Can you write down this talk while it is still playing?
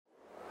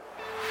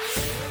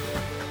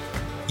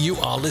You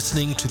are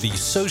listening to the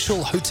Social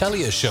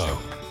Hotelier Show,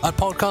 a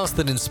podcast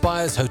that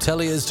inspires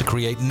hoteliers to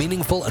create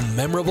meaningful and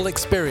memorable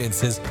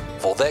experiences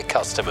for their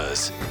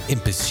customers in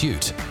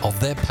pursuit of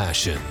their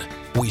passion.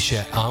 We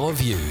share our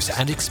views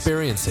and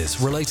experiences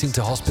relating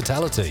to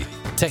hospitality,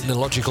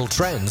 technological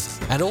trends,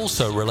 and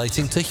also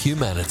relating to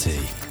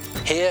humanity.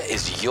 Here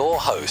is your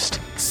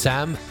host,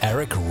 Sam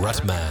Eric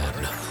Ruttman.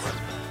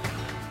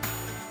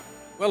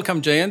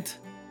 Welcome, Jayant.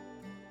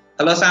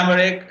 Hello, Sam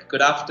Eric.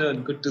 Good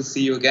afternoon. Good to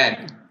see you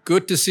again.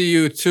 Good to see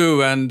you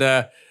too. And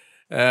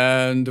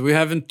we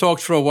haven't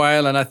talked for a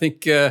while, and I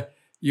think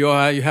you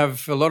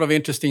have a lot of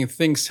interesting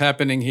things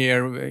happening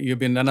here. You've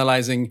been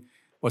analyzing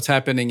what's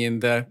happening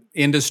in the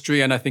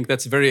industry, and I think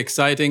that's very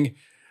exciting.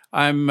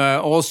 I'm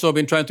also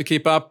been trying to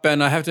keep up,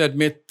 and I have to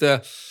admit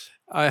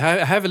I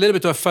have a little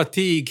bit of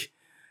fatigue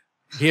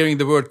hearing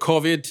the word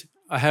COVID.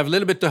 I have a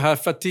little bit of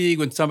fatigue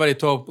when somebody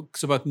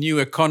talks about new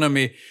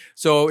economy.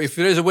 So if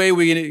there is a way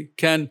we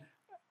can,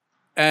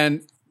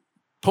 and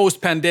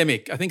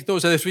post-pandemic, I think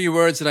those are the three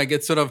words that I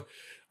get sort of,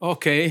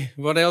 okay,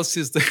 what else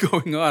is there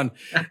going on?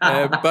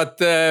 But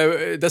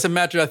it doesn't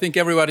matter. I think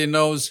everybody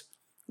knows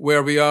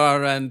where we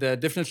are, and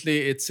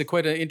definitely it's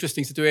quite an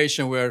interesting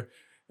situation where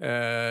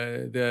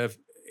the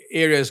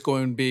area is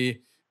going to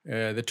be,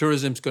 the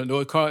tourism is going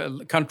to,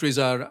 countries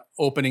are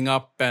opening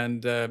up,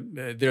 and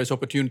there's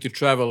opportunity to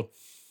travel.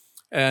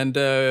 And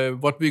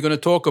what we're going to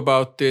talk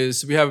about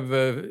is, we have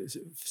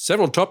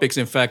several topics,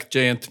 in fact,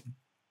 Jayant.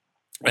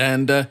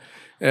 And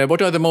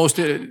what are the most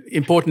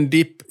important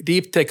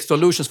deep tech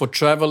solutions for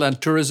travel and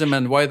tourism,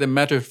 and why they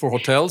matter for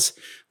hotels?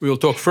 We will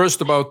talk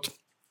first about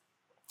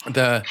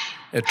the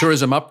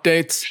tourism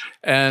updates,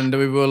 and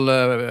we will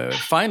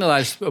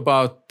finalize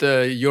about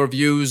your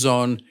views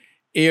on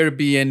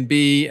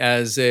Airbnb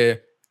as a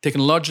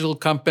technological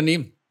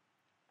company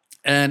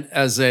and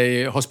as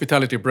a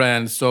hospitality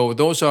brand. So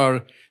those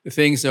are the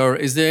things. Or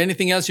is there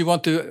anything else you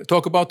want to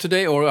talk about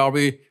today, or are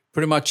we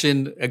pretty much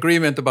in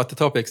agreement about the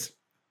topics?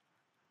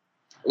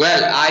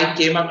 Well, I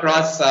came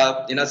across,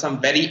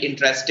 some very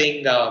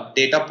interesting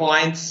data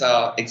points,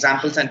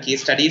 examples and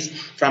case studies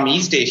from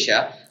East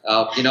Asia,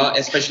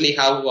 especially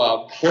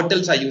how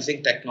hotels are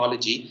using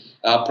technology.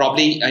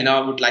 Probably,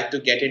 I would like to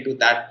get into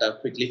that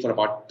quickly for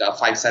about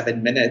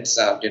 5-7 minutes,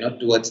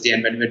 towards the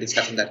end when we're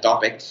discussing that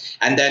topic.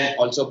 And then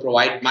also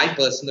provide my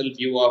personal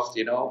view of,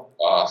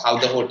 how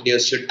the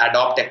hoteliers should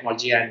adopt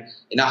technology and,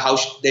 how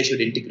they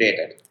should integrate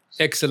it.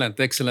 Excellent.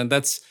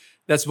 That's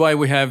why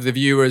we have the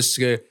viewers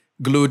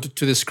glued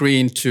to the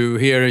screen to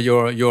hear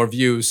your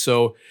views.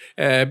 So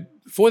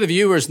for the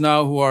viewers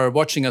now who are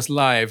watching us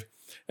live,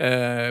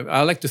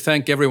 I'd like to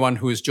thank everyone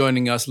who is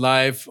joining us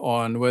live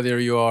on, whether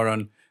you are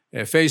on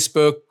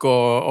Facebook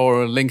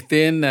or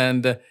LinkedIn.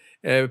 And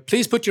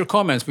please put your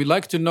comments. We'd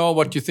like to know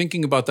what you're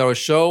thinking about our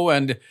show.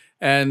 And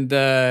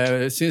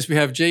since we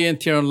have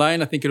Jayant here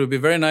online, I think it would be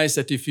very nice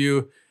that if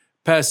you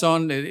pass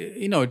on,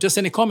 just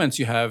any comments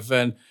you have.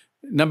 And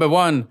number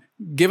one,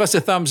 give us a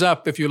thumbs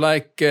up if you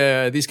like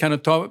these kind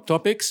of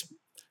topics.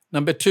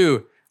 Number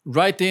two,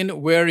 write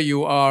in where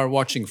you are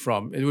watching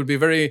from. It would be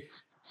very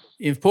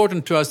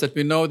important to us that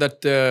we know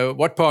that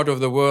what part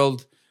of the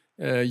world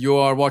you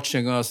are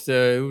watching us.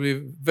 It would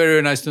be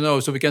very nice to know,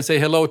 so we can say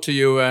hello to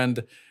you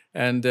and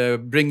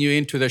bring you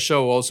into the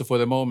show also for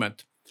the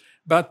moment.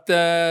 But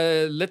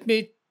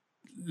we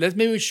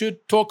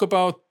should talk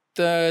about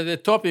the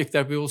topic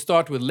that we will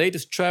start with: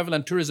 latest travel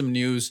and tourism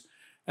news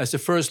as the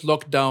first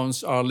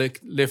lockdowns are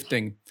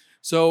lifting.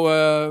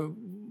 So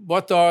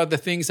what are the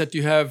things that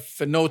you have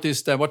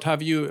noticed, and what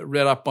have you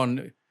read up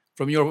on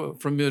from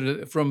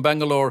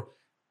Bangalore,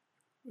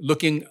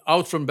 looking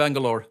out from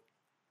Bangalore?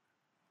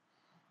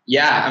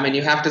 Yeah,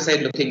 you have to say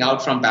looking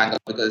out from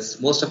Bangalore,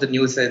 because most of the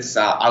news is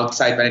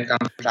outside when it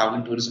comes to travel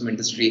and tourism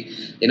industry.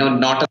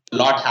 Not a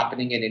lot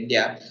happening in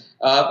India.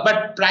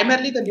 But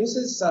primarily the news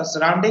is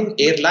surrounding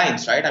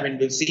airlines, right?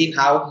 We've seen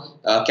how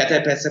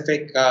Cathay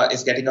Pacific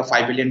is getting a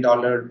 $5 billion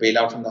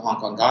bailout from the Hong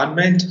Kong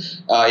government.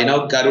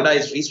 Garuda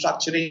is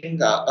restructuring,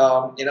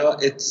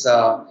 its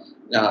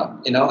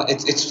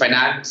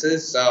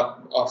finances to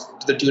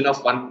the tune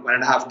of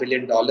 $1.5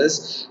 billion.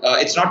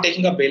 It's not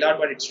taking a bailout,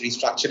 but it's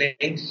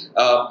restructuring.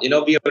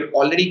 We are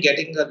already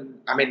getting,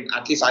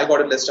 at least I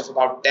got a list of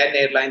about 10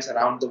 airlines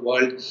around the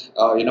world.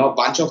 A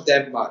bunch of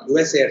them,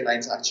 US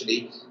airlines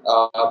actually,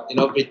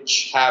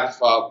 which have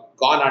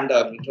gone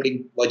under,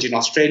 including Virgin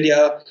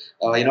Australia,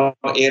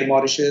 Air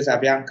Mauritius,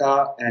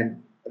 Avianca,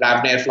 and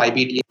Ravnair,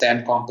 Flybe,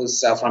 and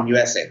Compass from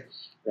USA,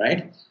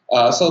 right?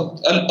 So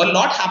a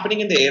lot happening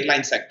in the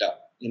airline sector,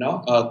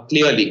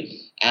 clearly.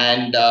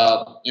 And,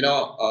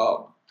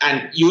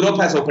 and Europe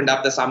has opened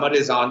up. The summer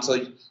is on.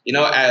 So,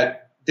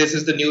 this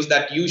is the news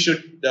that you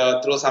should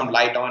throw some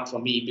light on for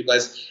me,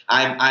 because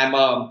I'm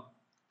a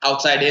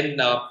outside in,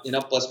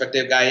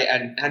 perspective guy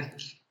and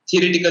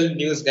theoretical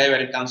news guy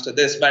when it comes to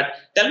this. But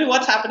tell me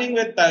what's happening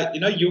with,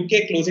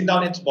 UK closing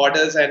down its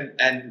borders and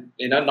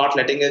not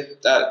letting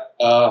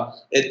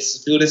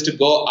its tourists to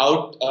go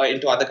out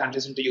into other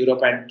countries, into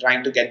Europe, and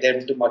trying to get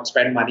them to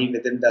spend money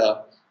within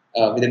the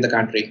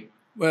country.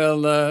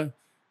 Well,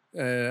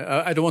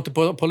 I don't want to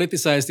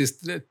politicize this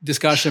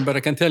discussion, but I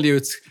can tell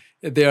you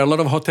there are a lot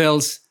of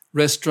hotels,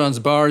 restaurants,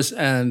 bars,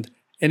 and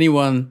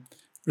anyone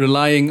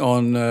relying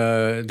on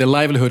their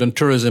livelihood and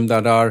tourism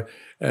that are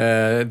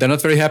they're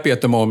not very happy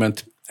at the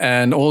moment.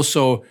 And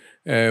also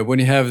when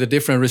you have the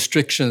different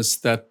restrictions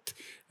that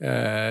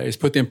is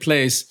put in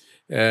place,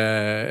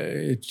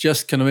 it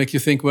just kind of make you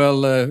think,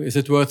 well, is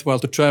it worthwhile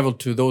to travel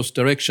to those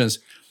directions?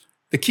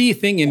 The key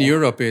thing in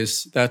Europe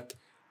is that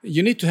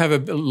you need to have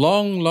a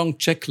long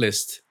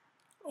checklist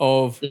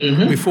of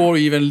before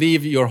you even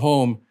leave your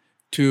home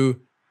to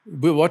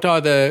what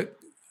are the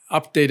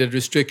updated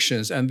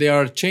restrictions, and they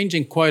are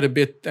changing quite a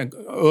bit. And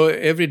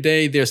every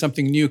day there's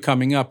something new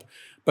coming up,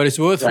 but it's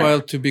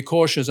worthwhile to be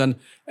cautious.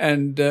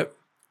 And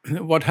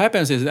what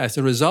happens is, as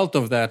a result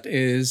of that,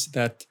 is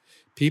that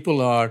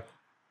people are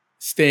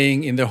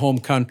staying in their home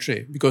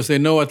country because they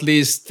know at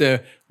least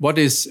what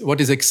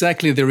is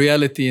exactly the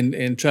reality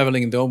in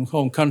traveling in the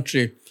home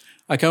country.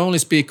 I can only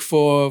speak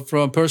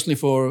personally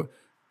for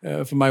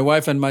my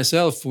wife and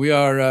myself. We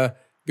are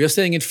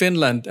staying in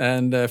Finland,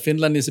 and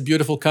Finland is a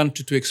beautiful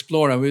country to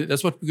explore, and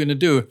that's what we're going to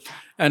do.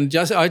 And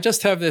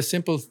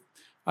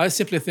I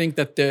simply think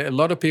that a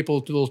lot of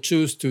people will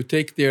choose to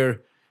take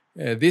their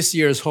this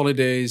year's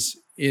holidays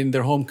in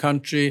their home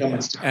country,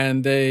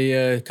 and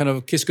they kind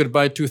of kiss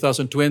goodbye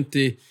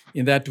 2020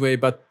 in that way.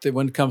 But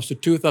when it comes to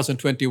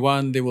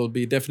 2021, they will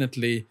be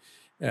definitely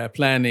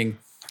planning.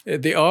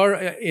 They are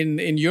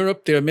in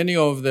Europe. There are many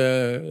of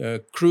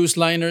the cruise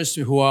liners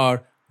who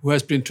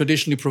has been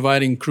traditionally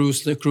providing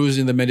cruise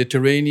in the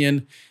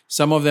Mediterranean.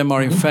 Some of them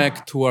are, in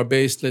fact, who are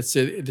based. Let's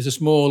say there's a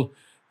small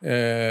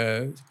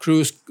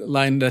cruise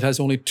line that has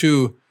only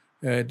 2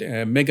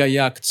 mega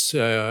yachts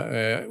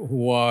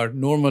who are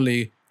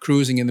normally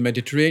cruising in the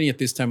Mediterranean at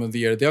this time of the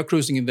year. They are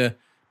cruising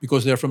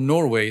because they're from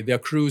Norway. They are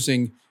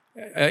cruising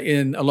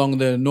along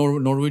the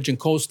Norwegian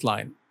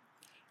coastline.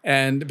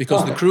 And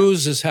because the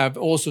cruises have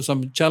also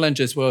some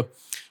challenges, well,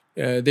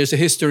 there's a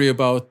history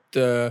about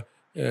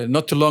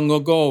not too long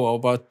ago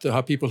about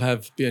how people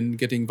have been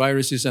getting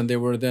viruses and they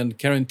were then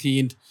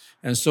quarantined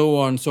and so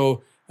on.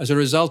 So as a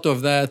result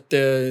of that,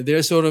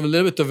 there's sort of a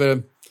little bit of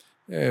a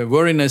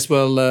worriness.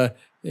 Well,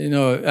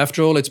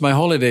 after all, it's my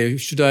holiday.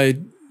 Should I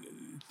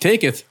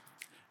take it?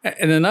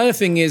 And another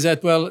thing is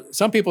that, well,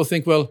 some people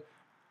think, well,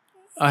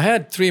 I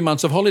had 3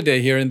 months of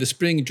holiday here in the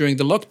spring during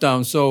the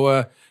lockdown.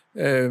 So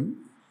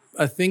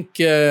I think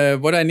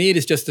what I need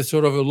is just a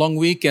sort of a long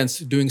weekends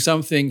doing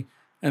something,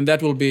 and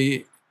that will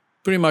be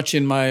pretty much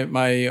in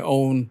my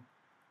own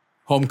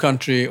home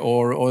country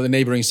or the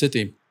neighboring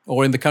city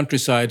or in the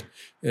countryside,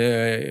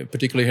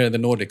 particularly here in the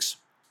Nordics.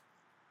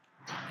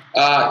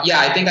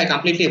 I think I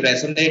completely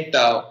resonate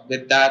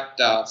with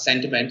that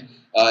sentiment.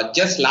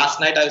 Just last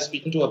night, I was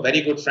speaking to a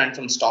very good friend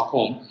from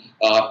Stockholm,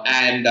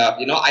 and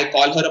I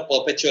call her a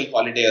perpetual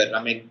holidayer.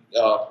 I mean,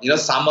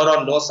 summer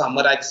or no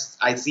summer,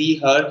 I see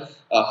her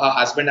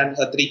husband and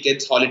her 3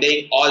 kids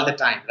holidaying all the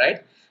time,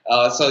 right?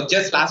 So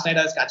just last night,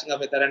 I was catching up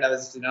with her, and I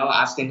was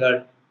asking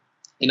her,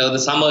 the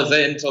summer's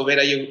in, so where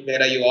are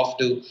you off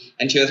to?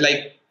 And she was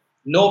like,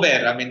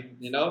 nowhere. I mean,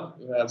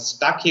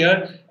 stuck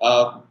here.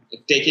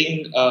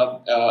 Taking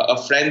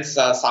a friend's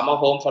summer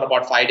home for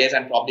about 5 days,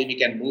 and probably we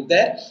can move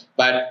there.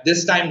 But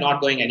this time,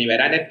 not going anywhere.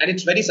 And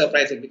it's very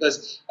surprising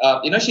because,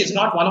 she's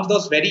not one of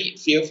those very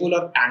fearful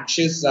or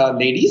anxious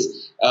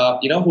ladies,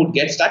 who'd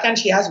get stuck, and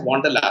she has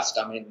wanderlust.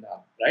 I mean,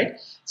 right?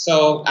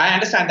 So I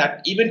understand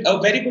that. Even a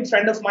very good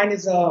friend of mine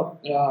is a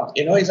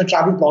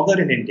travel blogger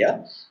in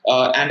India.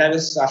 And I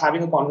was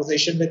having a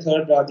conversation with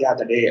her the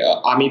other day,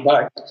 Ami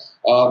Bhatt,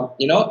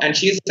 and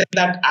she said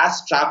that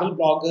as travel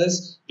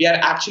bloggers, we are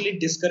actually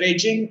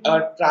discouraging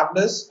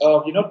travelers,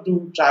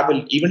 to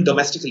travel even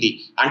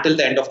domestically until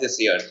the end of this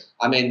year.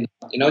 I mean,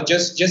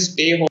 just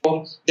stay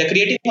home. They're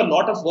creating a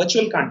lot of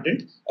virtual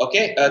content,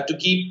 to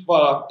keep,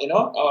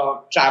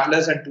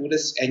 travelers and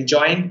tourists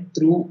enjoying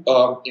through,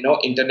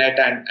 internet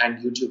and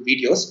YouTube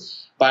videos.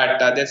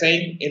 But they're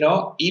saying,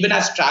 even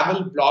as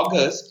travel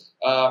bloggers,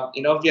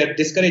 we are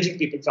discouraging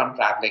people from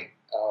traveling.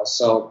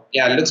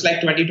 It looks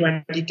like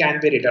 2020 can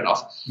be written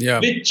off,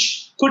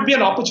 which could be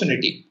an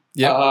opportunity,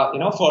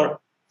 for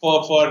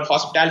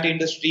hospitality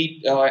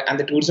industry and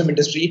the tourism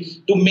industry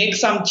to make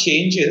some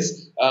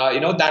changes,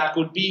 that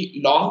could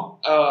be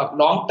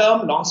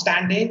long-term,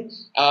 long-standing,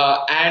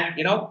 and,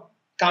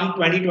 come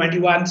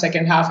 2021,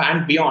 second half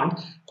and beyond,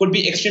 could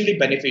be extremely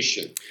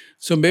beneficial.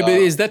 So maybe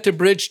is that a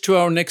bridge to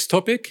our next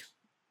topic?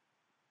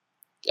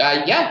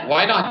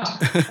 Why not?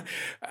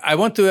 I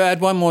want to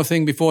add one more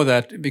thing before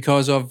that,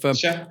 because of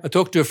Sure. I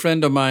talked to a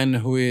friend of mine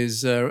who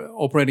is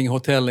operating a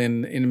hotel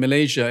in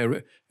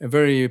Malaysia, a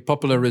very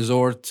popular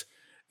resort,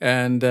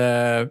 and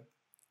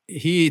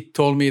he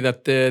told me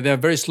that they're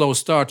very slow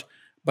start,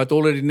 but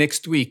already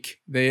next week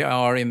they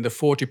are in the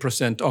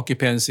 40%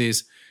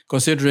 occupancies.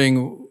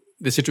 Considering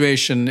the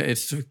situation,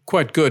 it's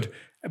quite good,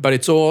 but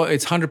it's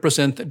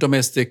 100%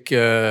 domestic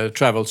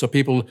travel, so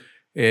people.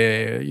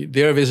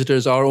 Their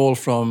visitors are all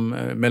from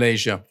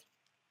Malaysia.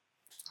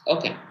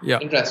 Okay. Yeah.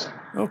 Interesting.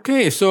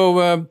 Okay,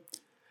 so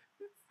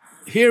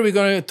here we're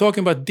going to talk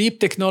about deep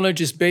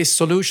technologies-based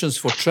solutions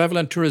for travel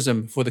and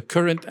tourism for the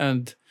current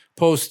and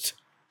post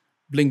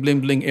bling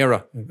bling bling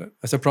era.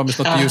 As I promised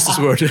not to use this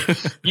word.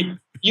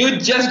 You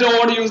just don't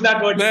want to use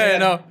that word.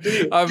 No.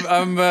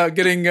 I'm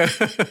getting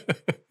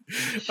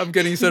I'm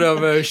getting sort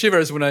of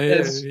shivers when I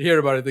hear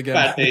about it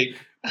again. Fatigue.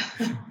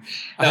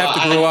 I have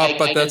to grow up,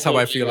 but that's how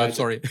I feel. I'm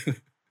sorry.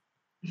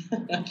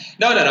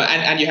 No,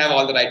 and you have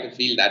all the right to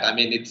feel that. I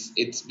mean,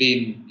 it's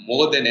been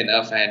more than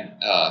enough, and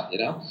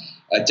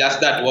just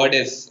that word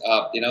is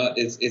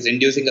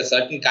inducing a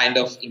certain kind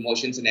of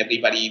emotions in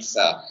everybody's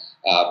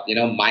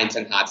minds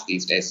and hearts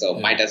these days. So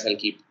might as well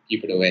keep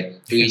it away.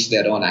 To each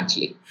their own,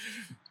 actually.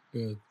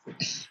 Good.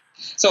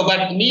 So,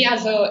 but me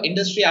as an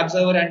industry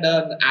observer and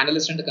an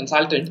analyst and a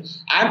consultant,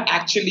 I'm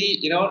actually,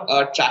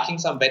 tracking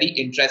some very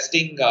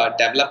interesting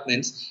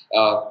developments,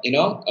 for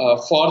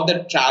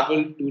the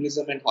travel,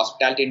 tourism, and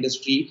hospitality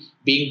industry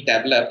being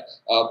developed,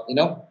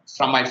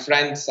 from my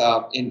friends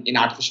in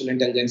artificial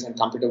intelligence and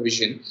computer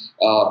vision,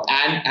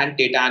 and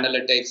data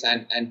analytics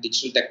and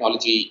digital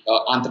technology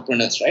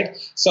entrepreneurs, right?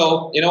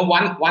 So,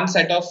 one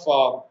set of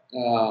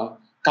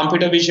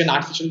computer vision,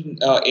 artificial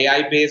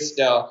AI-based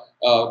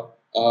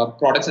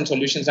products and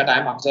solutions that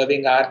I'm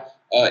observing are,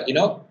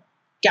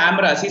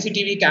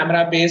 CCTV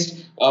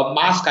camera-based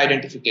mask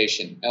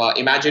identification.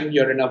 Imagine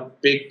you're in a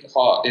big,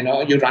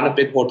 you run a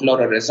big hotel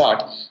or a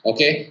resort,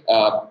 okay?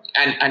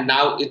 And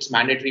now it's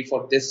mandatory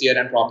for this year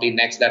and probably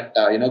next that,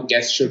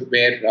 guests should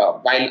wear,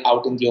 while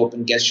out in the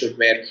open, guests should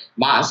wear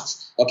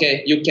masks,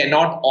 okay? You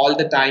cannot all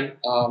the time,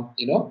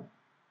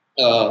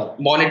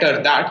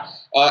 monitor that.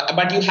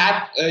 But you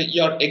have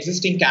your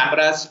existing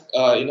cameras,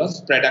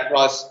 spread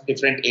across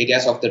different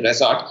areas of the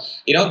resort.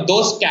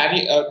 Those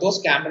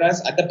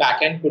cameras at the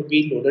back end could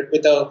be loaded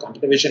with a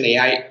computer vision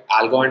AI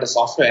algo and a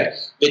software,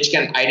 which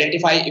can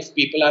identify if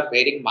people are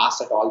wearing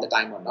masks at all the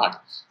time or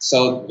not.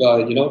 So,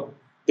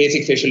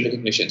 basic facial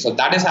recognition. So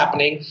that is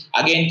happening.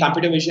 Again,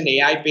 computer vision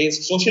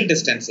AI-based social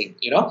distancing.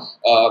 There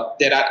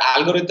are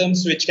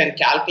algorithms which can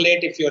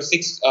calculate if you're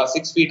 6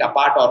 feet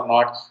apart or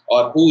not,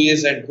 or who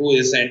is and who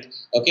isn't.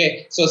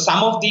 Okay, so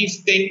some of these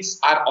things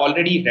are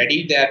already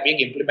ready. They are being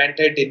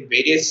implemented in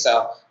various,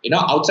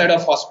 outside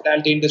of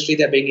hospitality industry.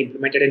 They're being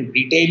implemented in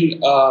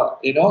retail,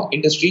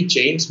 industry,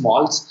 chains,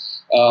 malls,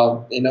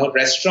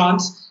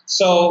 restaurants.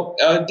 So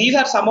these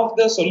are some of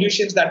the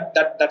solutions that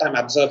I'm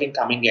observing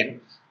coming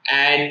in.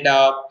 And,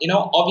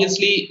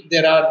 obviously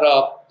there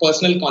are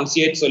personal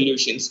concierge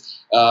solutions.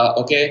 There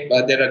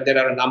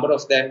are a number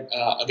of them.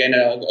 Again,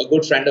 a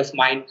good friend of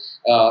mine,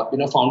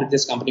 founded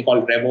this company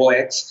called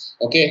RevoX.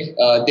 Okay,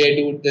 they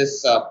do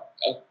this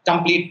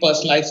complete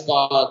personalized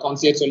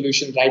concierge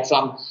solution, right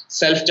from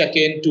self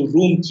check-in to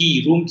room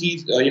key. Room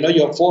keys,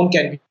 your phone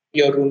can be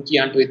your room key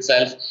unto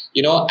itself.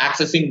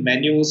 Accessing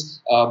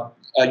menus.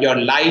 Your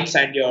lights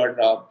and your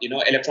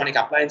electronic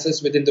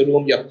appliances within the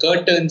room, your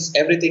curtains,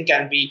 everything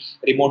can be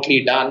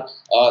remotely done.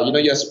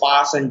 Your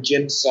spas and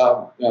gyms,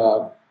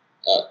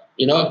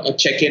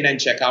 check in and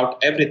check out,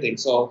 everything.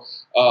 So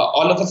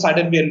all of a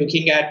sudden we are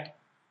looking at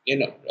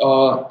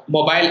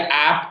mobile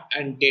app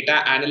and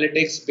data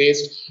analytics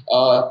based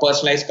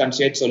personalized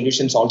concierge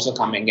solutions also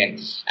coming in.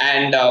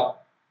 And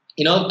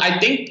I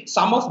think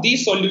some of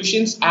these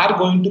solutions are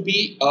going to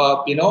be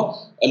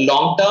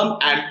long-term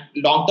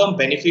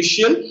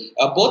beneficial,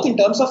 both in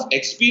terms of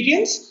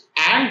experience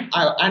and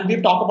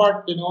we've talked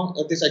about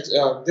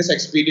this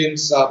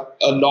experience a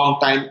long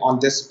time on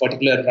this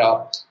particular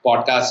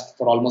podcast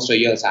for almost a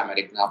year,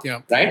 Samaric, now,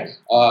 yeah. Right?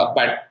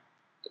 But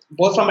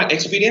both from an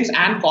experience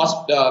and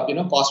cost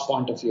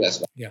point of view as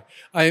well. Yeah,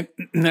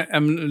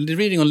 I'm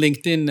reading on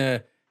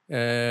LinkedIn.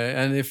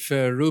 And if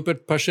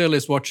Rupert Paschel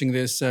is watching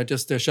this,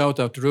 just a shout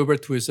out to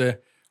Rupert, who is a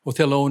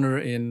hotel owner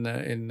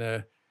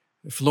in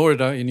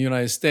Florida in the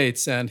United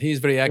States, and he's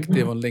very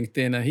active on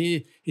LinkedIn. And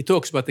he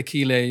talks about the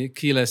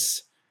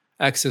keyless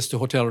access to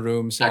hotel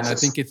rooms, and I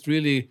think it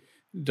really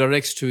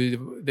directs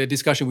to the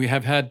discussion we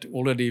have had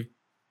already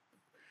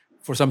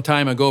for some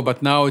time ago,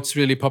 but now it's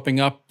really popping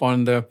up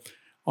on the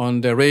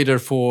radar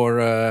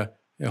for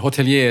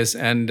hoteliers.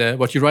 And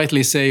what you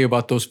rightly say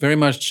about those very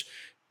much.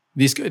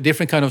 These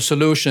different kind of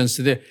solutions,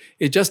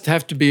 it just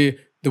have to be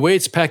the way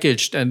it's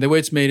packaged and the way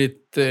it's made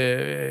it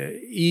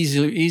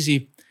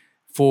easy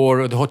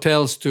for the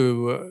hotels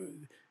to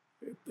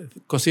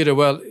consider,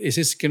 well, is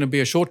this going to be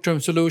a short-term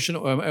solution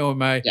or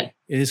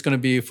is this going to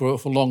be for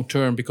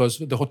long-term? Because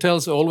the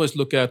hotels always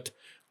look at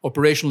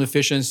operational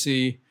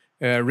efficiency,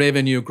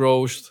 revenue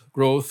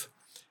growth,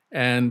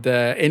 and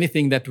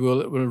anything that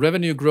will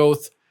revenue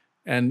growth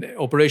and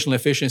operational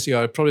efficiency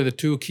are probably the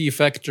two key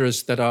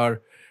factors that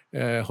are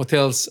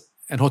hotels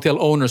and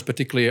hotel owners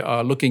particularly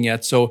are looking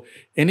at. So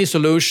any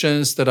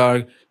solutions that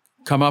are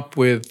come up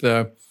with,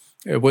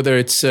 whether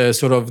it's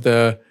sort of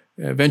the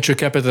venture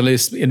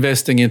capitalists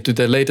investing into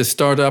the latest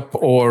startup,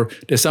 or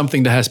there's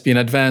something that has been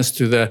advanced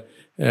to the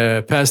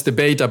past the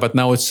beta, but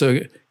now it's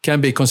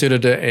can be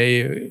considered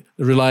a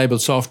reliable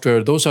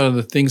software. Those are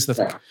the things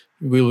that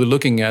we'll be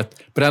looking at.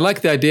 But I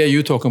like the idea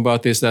you're talking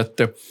about is that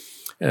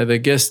the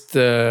guest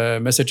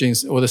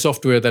messaging or the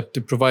software that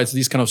provides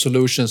these kind of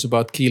solutions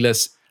about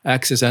keyless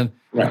access, and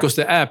because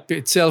the app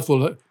itself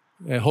will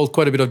hold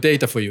quite a bit of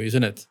data for you,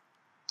 isn't it?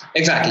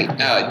 Exactly.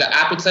 The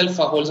app itself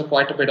holds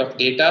quite a bit of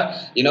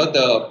data.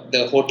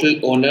 The hotel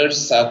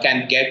owners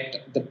can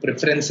get the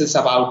preferences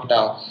about,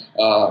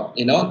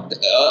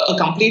 a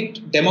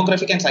complete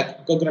demographic and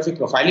psychographic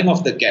profiling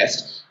of the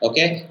guest.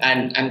 Okay,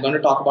 and I'm going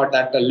to talk about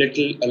that a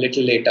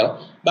little later.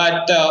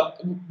 But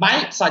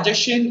my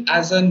suggestion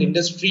as an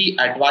industry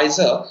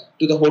advisor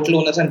to the hotel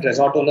owners and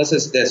resort owners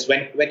is this: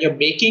 when you're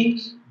making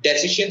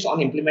decisions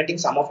on implementing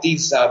some of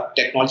these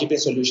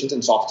technology-based solutions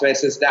and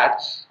softwares, is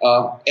that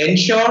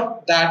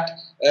ensure that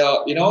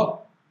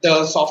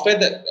the software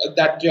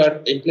that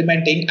you're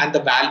implementing and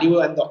the value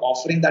and the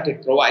offering that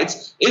it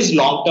provides is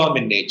long-term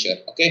in nature.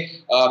 Okay,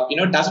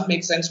 it doesn't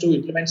make sense to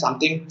implement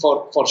something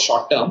for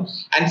short-term.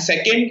 And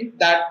second,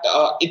 that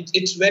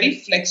it's very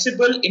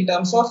flexible in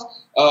terms of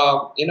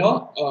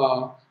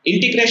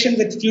integration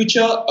with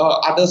future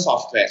other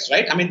softwares,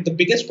 right? I mean, the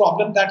biggest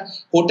problem that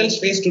hotels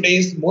face today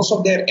is most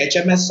of their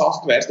HMS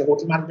softwares, the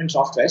hotel management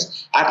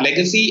softwares, are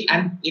legacy,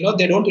 and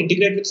they don't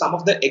integrate with some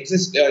of the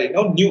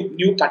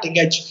new cutting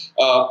edge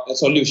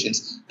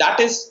solutions.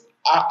 That is,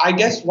 I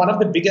guess, one of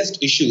the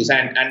biggest issues.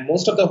 And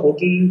most of the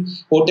hotel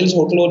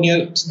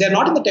owners, they're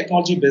not in the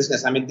technology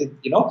business. I mean, they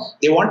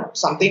want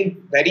something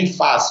very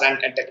fast, and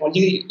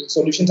technology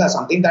solutions are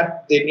something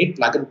that they need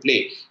plug and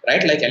play,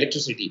 right? Like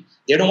electricity.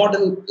 They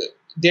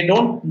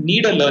don't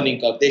need a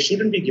learning curve. They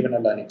shouldn't be given a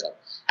learning curve.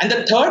 And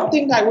the third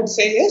thing I would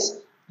say is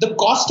the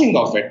costing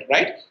of it,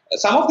 right?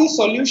 Some of these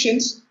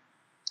solutions,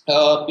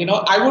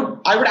 I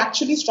would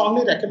actually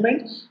strongly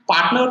recommend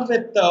partner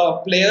with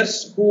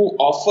players who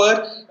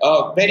offer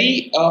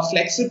very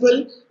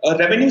flexible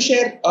revenue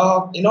share,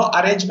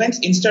 arrangements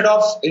instead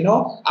of,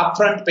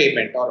 upfront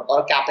payment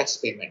or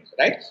capex payment,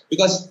 right?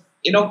 Because,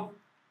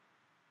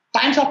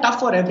 times are tough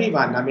for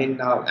everyone. I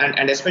mean,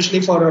 and especially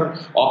for an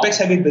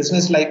OPEX-heavy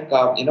business like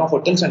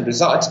hotels and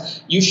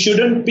resorts, you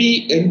shouldn't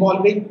be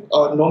involving,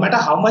 no matter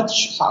how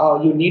much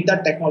you need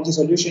that technology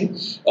solution,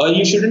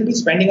 you shouldn't be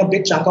spending a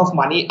big chunk of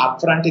money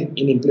upfront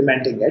in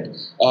implementing it.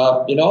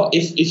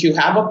 If you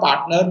have a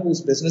partner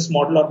whose business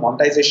model or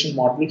monetization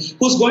model,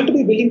 who's going to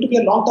be willing to be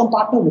a long-term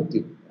partner with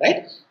you,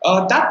 right?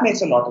 That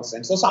makes a lot of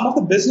sense. So some of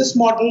the business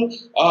model,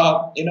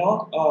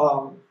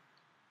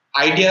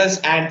 ideas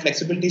and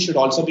flexibility should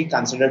also be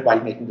considered while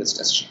making this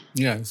decision.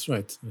 Yeah, that's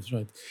right.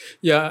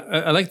 Yeah,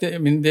 I like that. I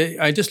mean,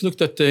 I just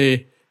looked at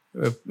the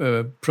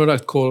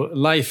product called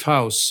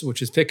Lifehouse,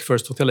 which is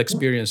tech-first hotel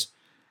experience,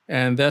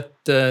 and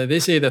that they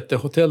say that the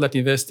hotel that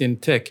invests in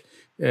tech,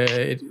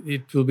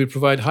 it will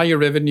provide higher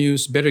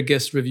revenues, better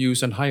guest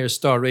reviews, and higher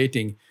star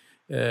rating,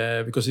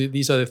 because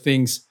these are the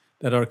things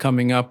that are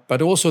coming up.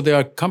 But also there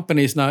are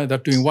companies now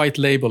that are doing white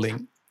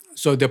labeling,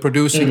 so they're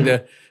producing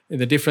the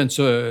different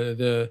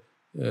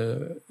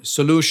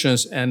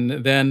solutions,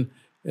 and then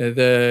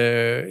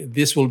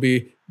this will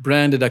be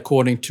branded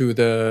according to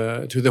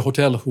the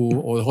hotel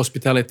or the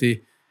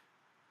hospitality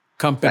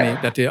company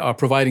that they are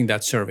providing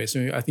that service.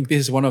 So I think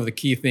this is one of the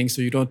key things.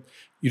 So you don't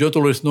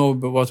always know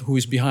who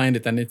is behind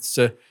it, and it's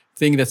a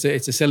thing it's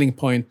a selling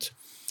point.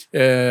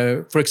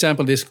 For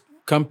example, this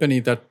company,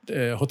 that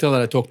hotel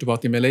that I talked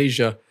about in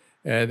Malaysia,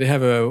 they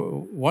have a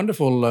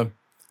wonderful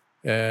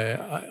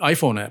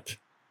iPhone app,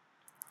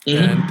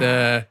 and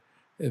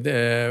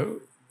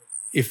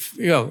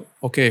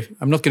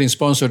I'm not getting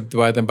sponsored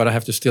by them, but I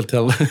have to still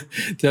tell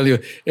you,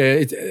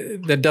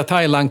 the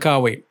Datai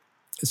Langkawi.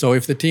 So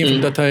if the team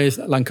from Datai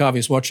Langkawi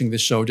is watching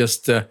this show,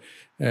 just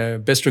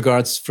best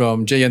regards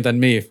from Jayant and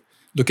me.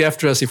 Look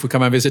after us if we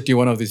come and visit you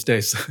one of these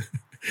days.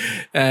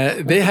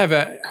 They have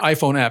an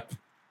iPhone app,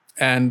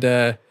 and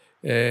I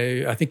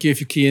think if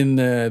you key in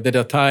the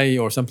Datai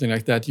or something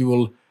like that,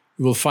 you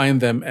will find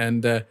them.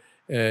 And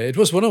it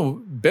was one of the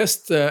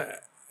best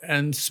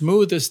and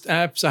smoothest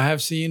apps I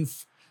have seen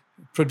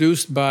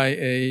produced by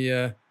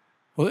a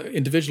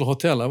individual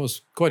hotel. I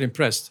was quite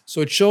impressed.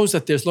 So it shows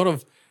that there's a lot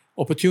of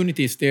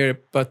opportunities there,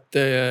 but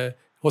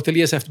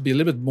hoteliers have to be a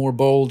little bit more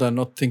bold and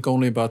not think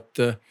only about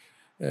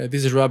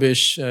this is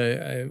rubbish.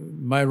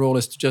 My role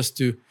is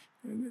to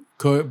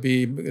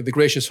be the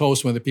gracious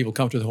host when the people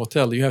come to the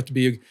hotel. You have to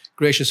be a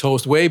gracious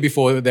host way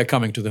before they're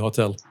coming to the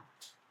hotel.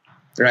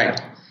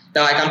 Right.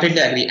 No, I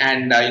completely agree.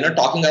 And,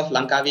 talking of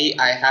Langkawi,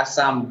 I have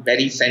some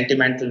very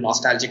sentimental,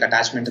 nostalgic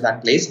attachment to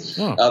that place.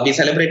 Oh. We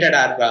celebrated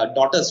our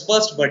daughter's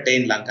first birthday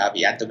in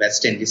Langkawi at the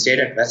Westin. We stayed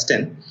at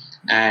Westin.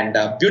 And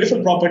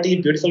beautiful property,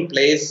 beautiful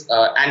place.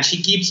 And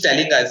she keeps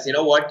telling us, you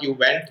know what, you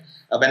went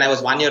when I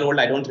was 1 year old.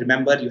 I don't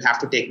remember. You have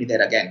to take me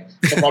there again.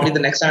 So probably the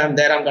next time I'm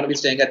there, I'm going to be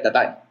staying at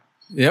Datai.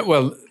 Yeah,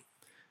 well,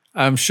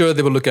 I'm sure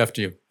they will look after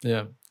you.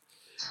 Yeah.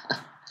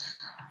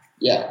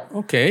 Yeah.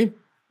 Okay.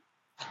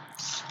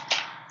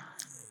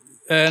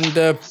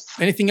 And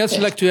anything else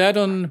you'd like to add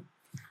on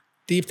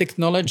deep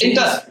technologies?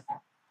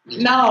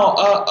 In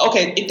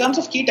terms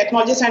of key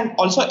technologies, and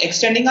also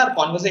extending our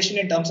conversation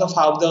in terms of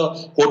how the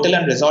hotel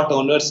and resort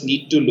owners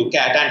need to look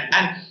at,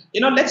 and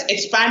let's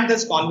expand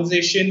this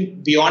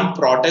conversation beyond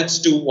products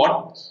to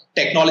what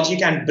technology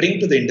can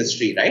bring to the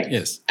industry, right?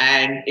 Yes.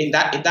 And in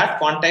that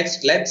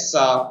context, let's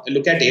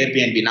look at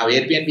Airbnb. Now,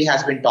 Airbnb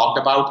has been talked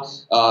about,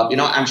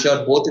 I'm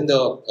sure both in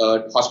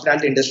the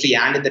hospitality industry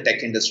and in the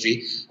tech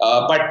industry.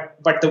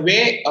 But the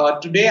way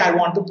today I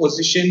want to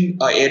position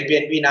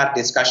Airbnb in our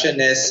discussion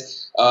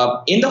is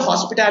in the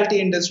hospitality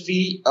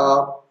industry.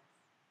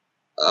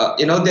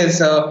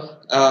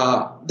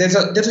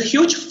 There's a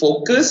huge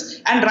focus,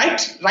 and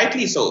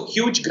rightly so,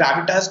 huge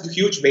gravitas,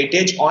 huge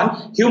weightage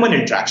on human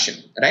interaction,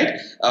 right?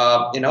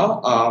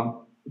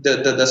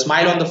 The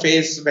smile on the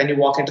face when you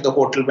walk into the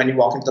hotel, when you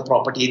walk into the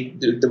property,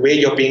 the way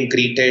you're being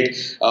greeted,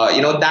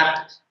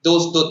 that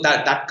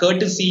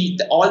courtesy,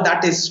 all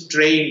that is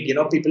trained.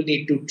 People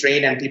need to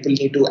train, and people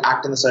need to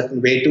act in a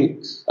certain way to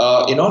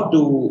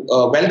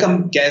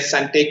welcome guests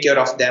and take care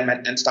of them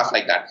and stuff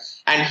like that.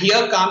 And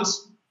here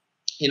comes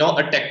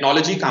a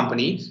technology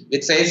company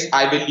which says,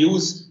 I will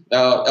use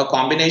a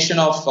combination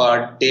of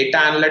data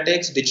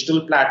analytics,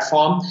 digital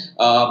platform,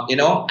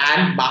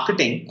 and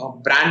marketing,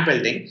 brand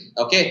building,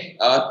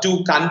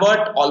 to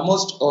convert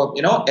almost,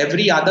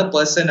 every other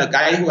person, a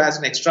guy who has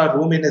an extra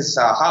room in his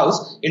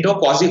house, into a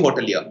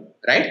quasi-hotelier,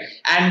 right?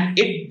 And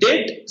it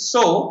did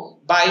so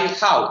by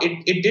how?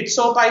 It did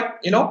so by,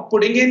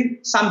 putting in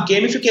some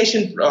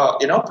gamification,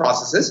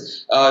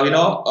 processes,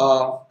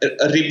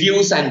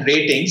 reviews and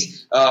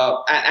ratings,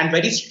 and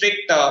very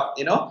strict,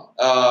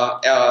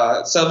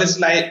 service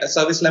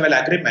level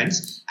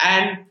agreements.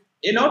 And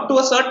to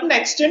a certain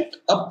extent,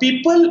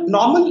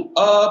 normal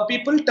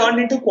people turned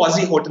into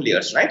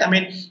quasi-hoteliers, right? I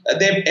mean,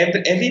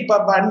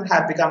 everyone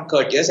have become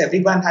courteous.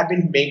 Everyone have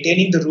been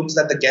maintaining the rooms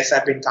that the guests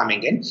have been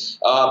coming in.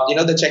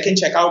 The check-in,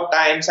 check-out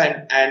times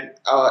and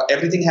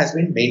everything has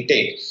been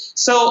maintained.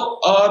 So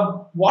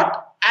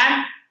what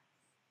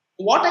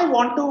I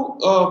want to,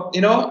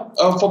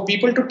 for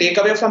people to take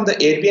away from the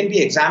Airbnb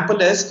example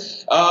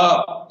is,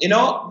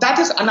 that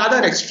is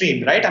another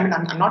extreme, right? I mean,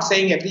 I'm not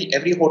saying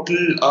every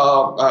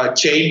hotel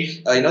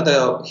chain,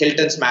 the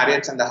Hiltons,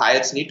 Marriotts, and the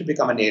Hyatts need to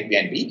become an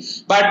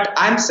Airbnb, but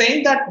I'm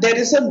saying that there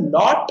is a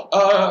lot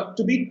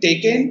to be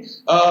taken,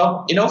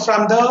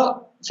 from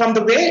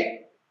the way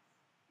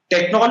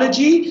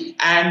technology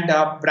and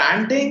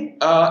branding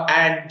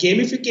and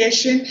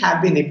gamification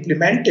have been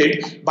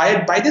implemented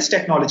by this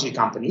technology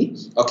company.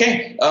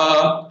 Okay,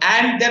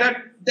 and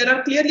there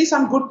are clearly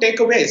some good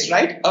takeaways,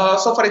 right?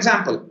 So, for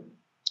example,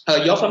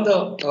 you're from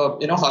the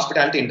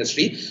hospitality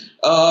industry.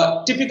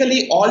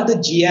 Typically, all the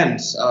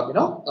GMs,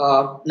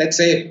 let's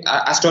say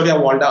Astoria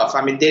Waldorf,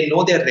 I mean, they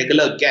know their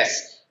regular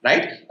guests,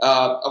 right?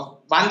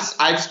 Once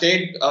I've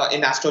stayed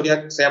in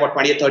Astoria, say about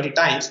 20 or 30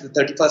 times, the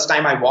 31st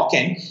time I walk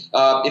in,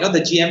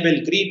 the GM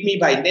will greet me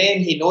by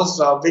name. He knows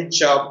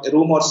which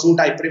room or suite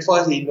I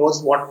prefer. He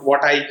knows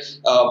what I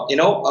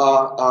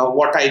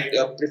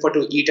prefer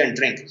to eat and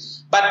drink.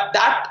 But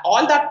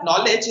all that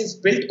knowledge is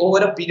built over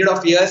a period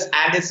of years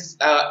and is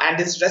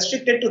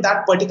restricted to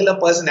that particular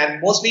person. And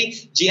mostly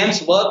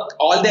GMs work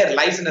all their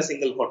lives in a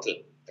single hotel.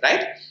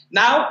 Right?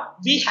 Now,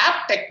 we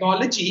have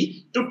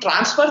technology to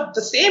transfer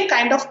the same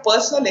kind of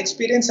personal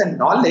experience and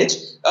knowledge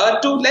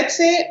to, let's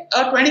say,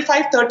 a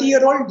 25,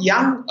 30-year-old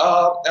young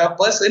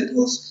person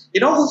who's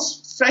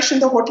fresh in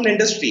the hotel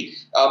industry.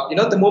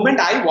 The moment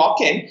I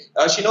walk in,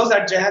 she knows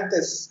that Jayant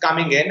is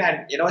coming in,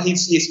 and he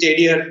stayed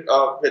here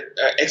with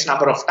X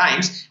number of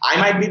times. I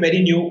might be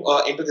very new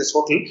into this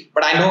hotel,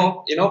 but I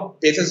know,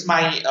 basis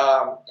my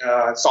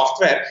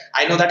software,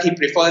 I know that he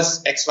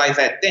prefers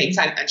XYZ things,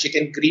 and she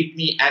can greet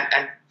me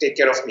and take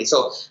care of me.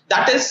 So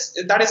that is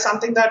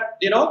something that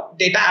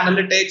data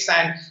analytics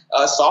and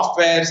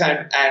softwares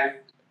and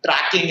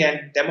tracking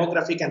and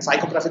demographic and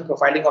psychographic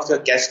profiling of your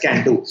guests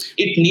can do.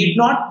 It need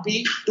not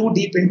be too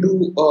deep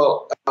into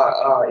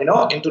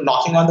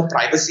knocking on the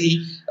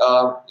privacy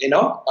or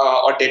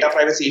data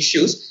privacy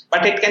issues,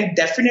 but it can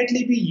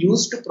definitely be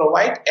used to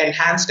provide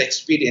enhanced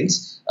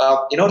experience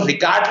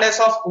regardless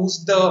of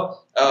who's the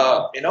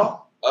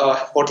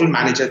hotel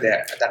manager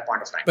there at that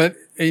point of time. But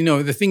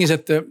the thing is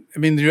that the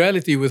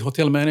reality with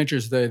hotel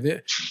managers,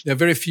 there are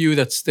very few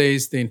that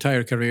stays the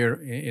entire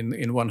career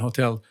in one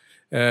hotel.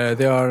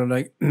 There are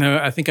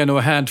I think I know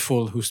a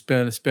handful who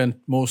spent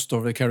most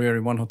of their career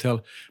in one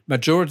hotel.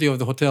 Majority of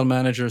the hotel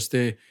managers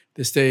they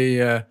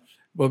stay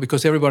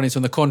because everybody's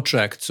on the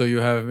contract. So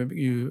you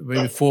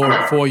maybe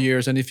 4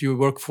 years, and if you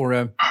work for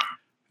a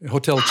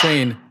hotel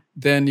chain,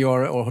 then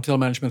or hotel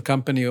management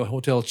company or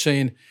hotel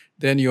chain,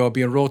 then you are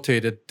being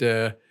rotated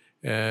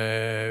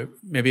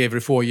maybe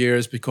every 4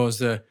 years because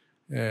the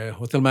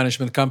hotel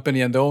management company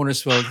and the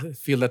owners will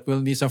feel that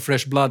we'll need some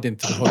fresh blood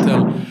into the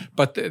hotel.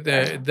 But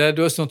that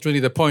was not really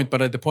the point.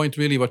 But the point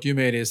really what you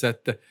made is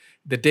that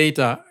the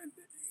data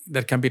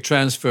that can be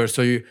transferred.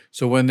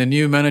 So when the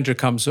new manager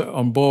comes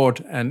on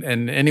board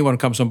and anyone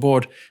comes on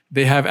board,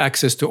 they have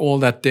access to all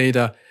that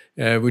data,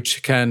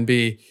 which can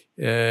be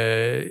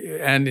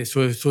and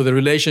so the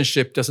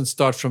relationship doesn't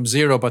start from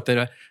zero, but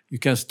you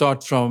can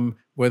start from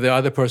where the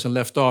other person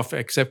left off,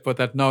 except for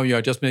that now you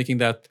are just making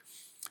that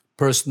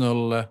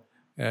personal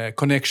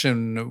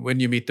connection when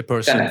you meet the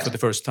person for the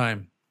first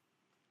time.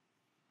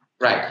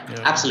 Right.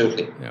 Yeah.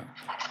 Absolutely. Yeah.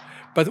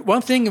 But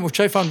one thing which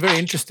I found very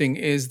interesting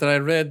is that I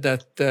read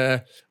that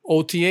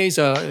OTAs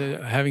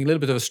are having a little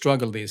bit of a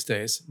struggle these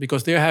days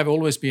because they have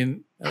always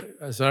been,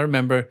 as I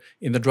remember,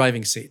 in the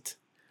driving seat.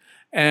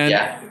 And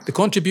the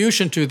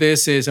contribution to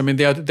this is, I mean,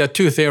 there are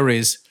two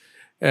theories.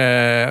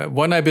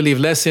 One I believe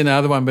less in, the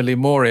other one I believe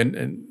more in.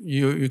 And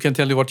you can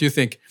tell me what you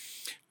think.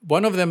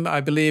 One of them,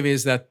 I believe,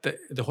 is that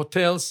the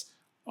hotels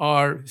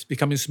are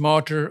becoming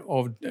smarter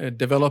of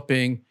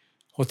developing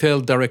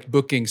hotel direct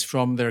bookings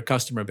from their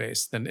customer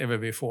base than ever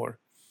before.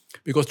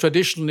 Because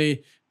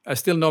traditionally, I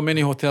still know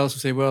many hotels who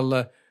say, well,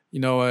 I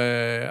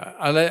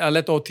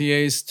let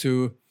OTAs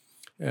to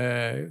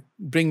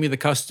bring me the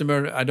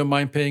customer. I don't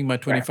mind paying my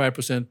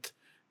 25%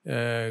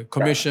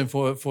 commission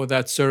for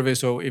that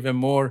service or even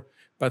more,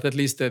 but at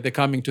least they're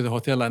coming to the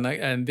hotel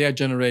and they're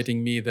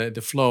generating me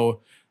the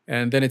flow.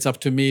 And then it's up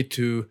to me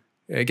to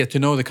get to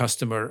know the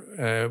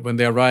customer when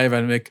they arrive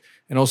and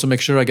also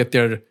make sure I get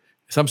their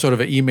some sort of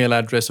an email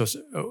address or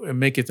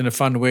make it in a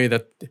fun way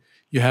that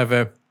you have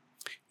a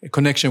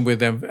connection with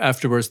them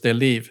afterwards they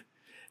leave.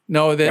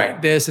 Now,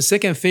 there's a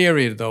second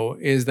theory, though,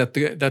 is that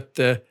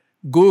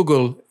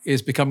Google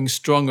is becoming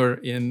stronger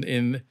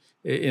in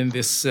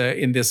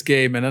this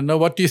game. And I know,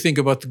 what do you think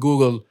about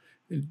Google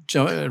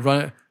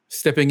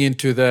stepping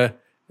into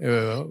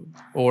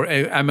or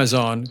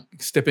Amazon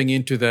stepping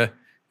into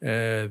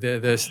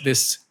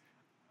this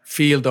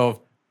field of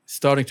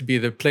starting to be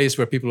the place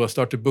where people will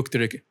start to book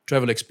their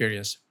travel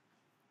experience?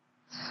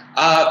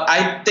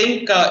 I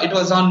think it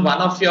was on one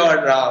of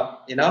your,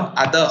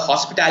 other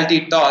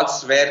hospitality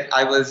talks where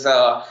I was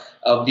a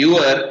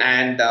viewer,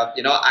 and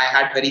I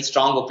had very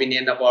strong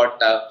opinion about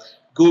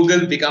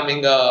Google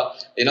becoming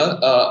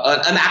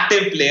an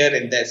active player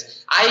in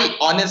this. I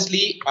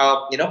honestly,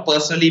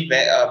 personally,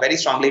 very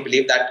strongly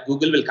believe that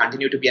Google will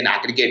continue to be an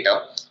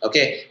aggregator.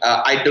 Okay,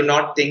 I do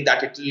not think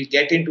that it will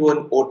get into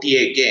an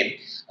OTA game.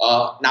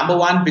 Number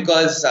one,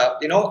 because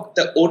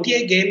the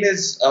OTA game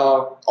is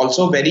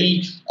also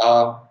very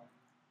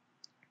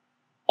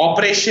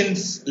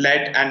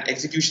operations-led and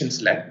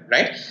executions-led,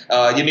 right?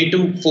 You need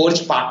to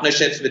forge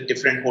partnerships with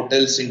different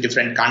hotels in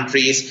different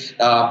countries,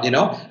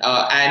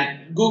 and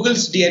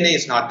Google's DNA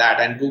is not that.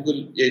 And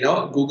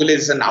Google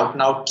is an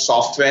out-and-out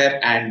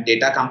software and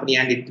data company,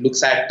 and it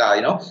looks at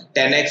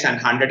 10x and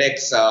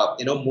 100x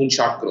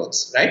moonshot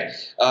growths, right?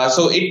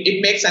 So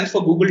it makes sense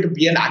for Google to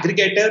be an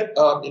aggregator,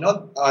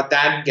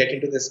 than get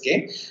into this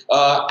game.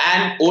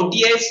 And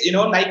OTAs,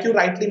 like you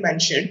rightly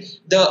mentioned,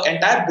 the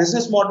entire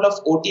business model of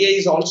OTA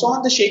is also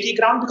on the shaky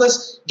ground,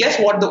 because guess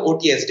what the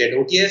OTAs did?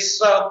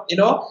 OTAs,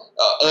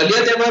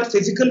 earlier they were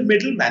physical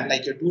middlemen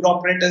like your tour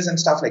operators and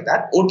stuff like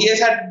that. OTAs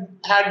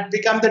had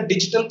become the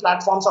digital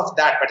platforms of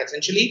that, but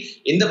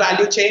essentially in the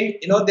value chain,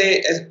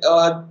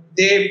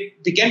 they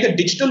became the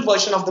digital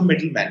version of the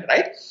middlemen,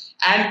 right?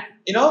 And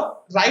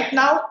right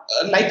now,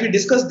 like we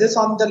discussed this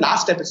on the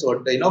last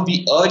episode,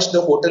 we urge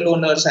the hotel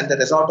owners and the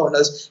resort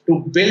owners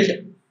to build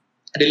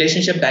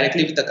relationship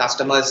directly with the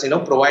customers,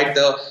 provide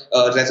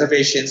the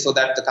reservations so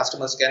that the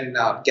customers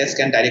guests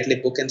can directly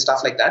book and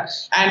stuff like that.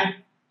 And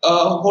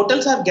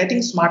hotels are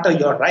getting smarter,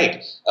 you're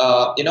right.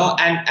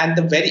 And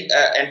the very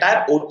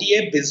entire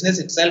OTA business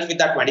itself with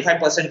that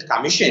 25%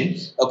 commission,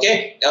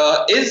 okay,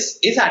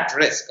 is at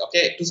risk,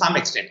 okay, to some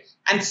extent.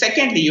 And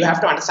secondly, you have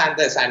to understand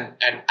this, and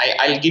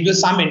I'll give you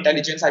some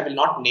intelligence. I will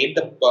not name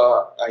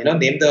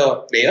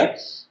the player,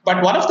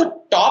 but one of the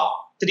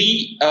top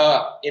 3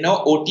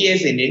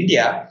 OTAs in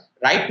India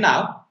right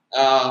now,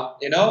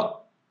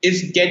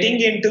 is getting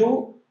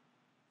into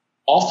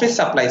office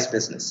supplies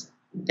business.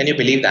 Can you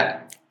believe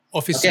that?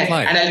 Office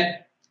supply.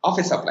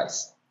 Office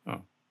supplies.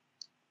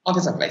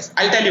 Office supplies.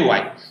 I'll tell you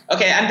why.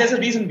 Okay, and there's a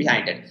reason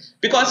behind it.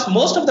 Because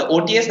most of the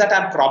OTAs that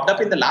have cropped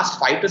up in the last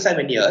 5 to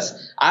 7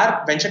 years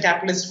are venture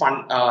capitalist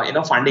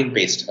funding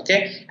based.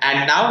 Okay,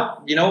 and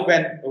now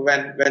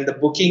when the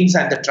bookings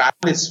and the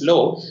travel is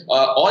slow,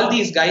 all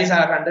these guys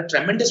are under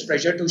tremendous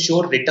pressure to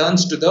show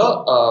returns to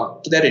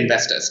their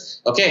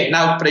investors. Okay,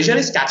 now pressure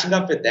is catching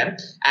up with them,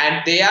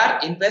 and they are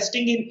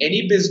investing in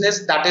any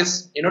business that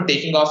is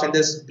taking off in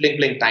this bling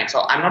bling time.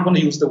 So I'm not going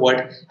to use the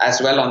word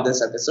as well on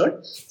this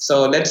episode.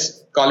 So let's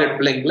call it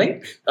bling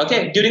bling.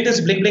 Okay, during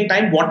this bling bling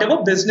time,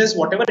 whatever business,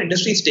 whatever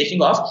industry is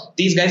taking off,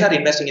 these guys are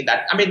investing in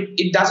that. I mean,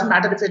 it doesn't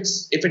matter if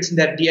it's in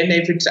their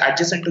DNA, if it's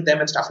adjacent to them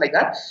and stuff like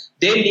that.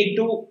 They need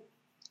to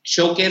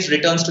showcase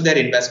returns to their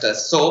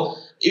investors. So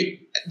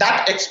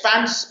that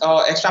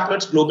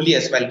extrapolates globally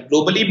as well.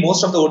 Globally,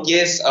 most of the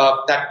OTAs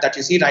that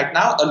you see right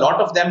now, a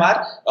lot of them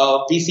are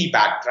VC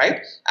backed,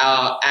 right? They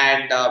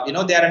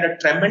are under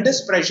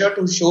tremendous pressure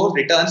to show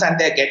returns, and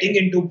they're getting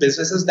into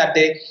businesses that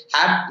they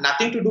have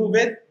nothing to do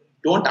with,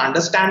 don't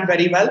understand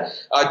very well,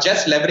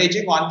 just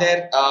leveraging on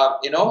their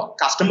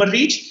customer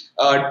reach,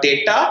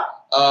 data,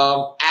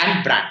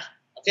 and brand.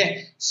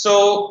 Okay,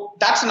 so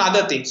that's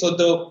another thing. So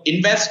the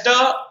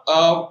investor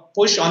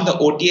push on the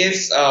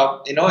OTAs,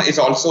 is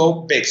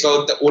also big.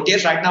 So the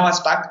OTAs right now are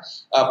stuck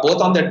both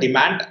on the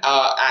demand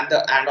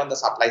and on the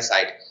supply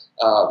side.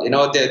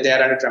 They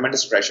are under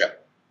tremendous pressure.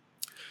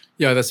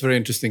 Yeah, that's very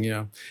interesting.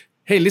 Yeah.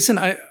 Hey, listen,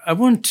 I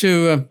want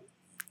to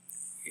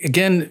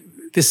again,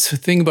 this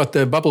thing about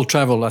the bubble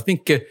travel, I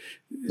think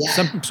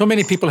so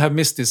many people have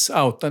missed this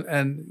out.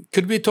 And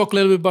could we talk a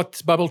little bit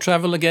about bubble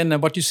travel again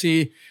and what you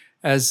see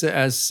as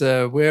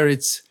where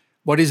it's,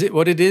 what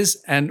it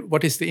is, and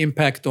what is the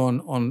impact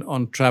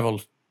on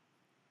travel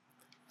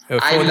for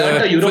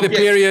the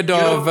period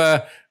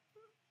of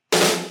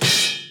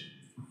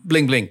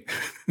bling bling.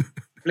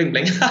 Bling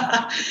bling.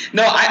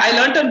 No, I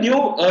learned a new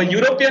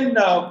European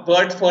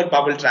word for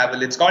bubble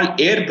travel. It's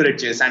called air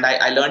bridges, and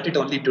I learned it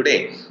only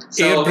today.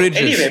 So air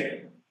bridges.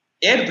 Anyway,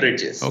 air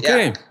bridges.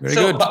 Okay, very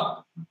good.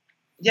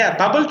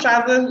 Bubble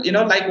travel,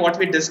 like what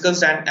we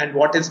discussed and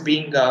what is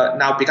being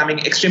now becoming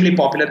extremely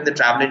popular in the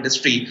travel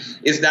industry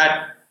is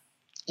that,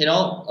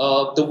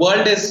 the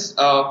world is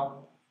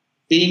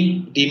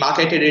being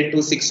demarcated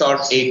into 6 or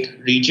 8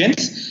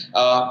 regions.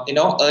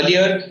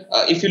 Earlier,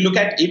 if you look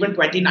at even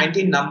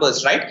 2019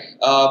 numbers, right,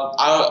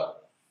 our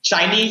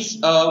Chinese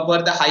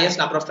were the highest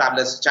number of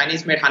travelers.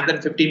 Chinese made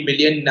 150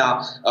 million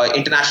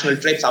international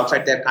trips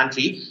outside their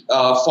country,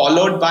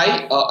 followed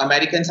by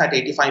Americans at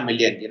 85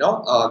 million.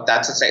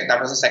 That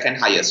was the second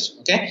highest.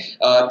 Okay,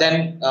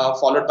 then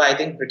followed by I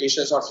think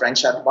Britishers or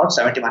French at about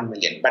 71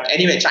 million. But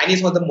anyway,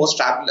 Chinese were the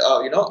most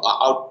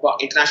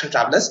international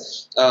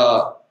travelers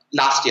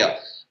last year.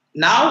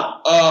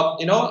 Now,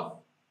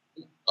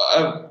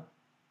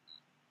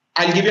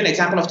 I'll give you an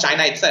example of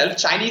China itself.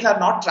 Chinese are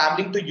not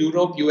traveling to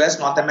Europe, US,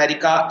 North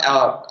America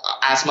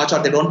as much, or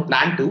they don't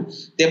plan to.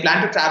 They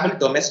plan to travel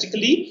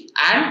domestically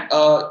and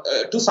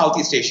to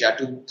Southeast Asia,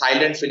 to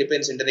Thailand,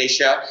 Philippines,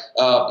 Indonesia,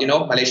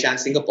 Malaysia and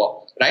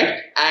Singapore, right?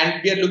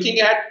 And we are looking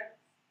at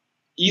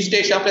East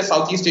Asia plus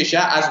Southeast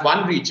Asia as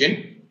one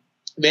region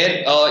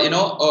where,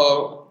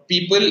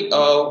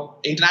 people,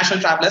 international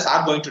travelers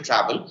are going to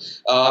travel.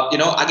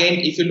 Again,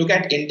 if you look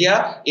at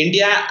India,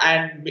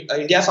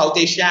 South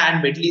Asia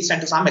and Middle East, and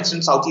to some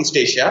extent Southeast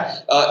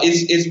Asia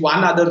is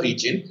one other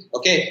region.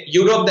 Okay,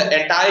 Europe,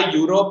 the entire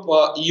Europe,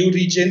 EU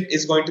region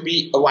is going to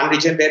be one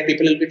region where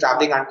people will be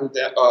traveling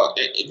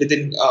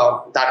within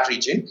that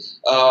region.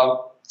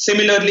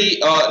 Similarly,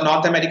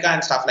 North America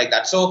and stuff like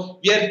that.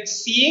 So we are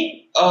seeing,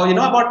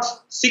 about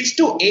 6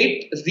 to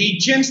 8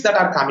 regions that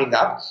are coming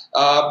up,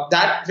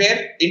 that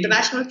where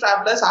international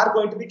travelers are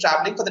going to be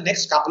traveling for the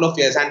next couple of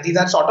years, and these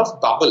are sort of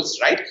bubbles,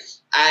 right?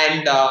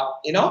 And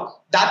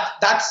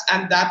that's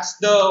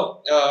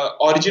the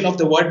origin of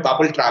the word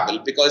bubble travel,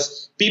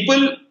 because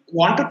people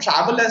want to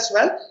travel as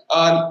well,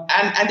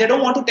 and they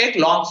don't want to take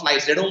long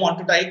flights. They don't want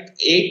to take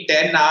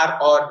 8-10 hour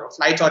or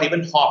flights or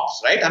even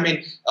hops, right? I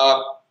mean,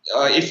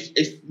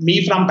 if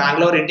me from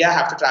Bangalore, India,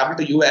 have to travel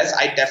to US,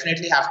 I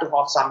definitely have to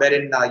hop somewhere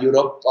in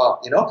Europe,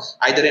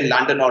 either in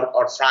London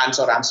or France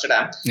or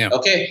Amsterdam,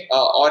 okay,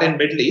 or in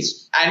Middle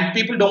East. And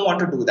people don't want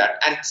to do that.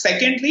 And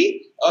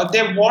secondly,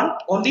 they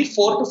want only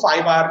 4 to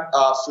 5 hour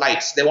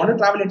flights. They want to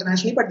travel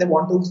internationally, but they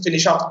want to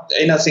finish off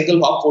in a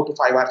single hop 4 to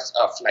 5 hours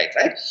flight,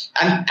 right?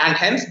 And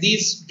hence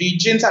these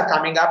regions are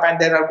coming up, and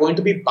there are going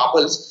to be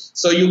bubbles.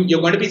 So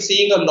you're going to be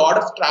seeing a lot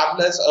of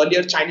travelers.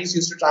 Earlier, Chinese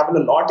used to travel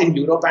a lot in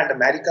Europe and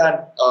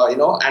America,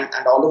 and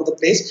all over the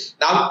place.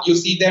 Now you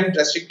see them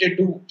restricted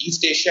to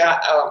East Asia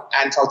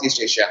and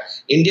Southeast Asia.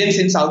 Indians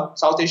in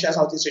South Asia,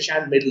 Southeast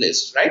Asia, and Middle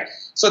East, right?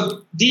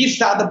 So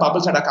these are the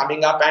bubbles that are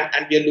coming up,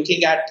 and we are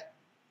looking at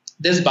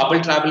this bubble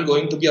travel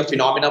going to be a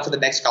phenomenon for the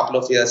next couple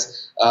of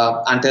years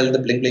until the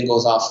bling bling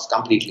goes off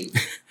completely.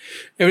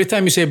 Every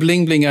time you say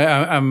bling bling,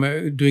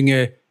 I'm doing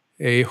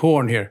a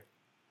horn here.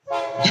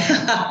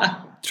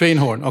 Train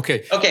horn.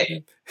 Okay.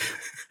 Okay.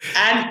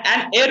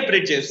 And air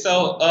bridges.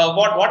 So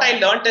what I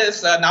learned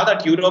is now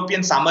that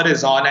European summer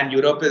is on and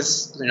Europe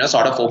is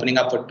sort of opening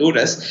up for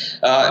tourists,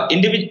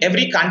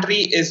 every country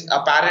is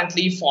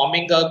apparently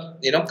forming a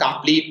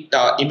complete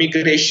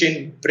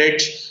immigration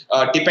bridge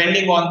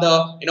depending on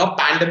the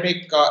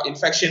pandemic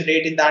infection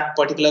rate in that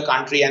particular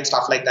country and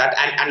stuff like that.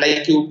 And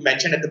like you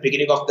mentioned at the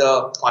beginning of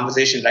the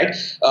conversation, right?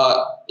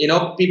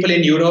 People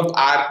in Europe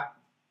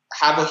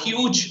have a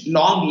huge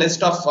long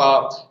list of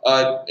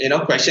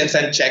questions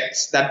and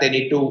checks that they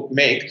need to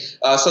make.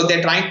 So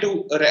they're trying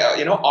to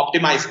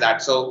optimize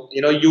that. So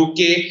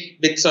UK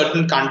with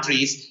certain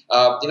countries,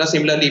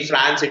 similarly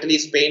France, Italy,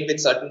 Spain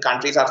with certain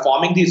countries are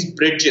forming these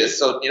bridges.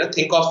 So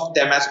think of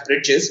them as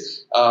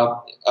bridges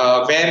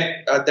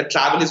where the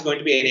travel is going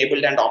to be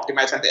enabled and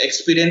optimized, and the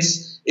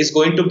experience is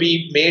going to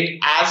be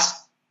made as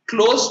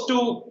close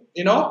to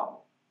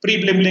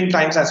pre-bling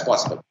times as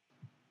possible.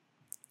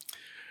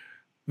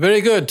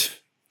 Very good.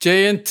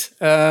 Jayant,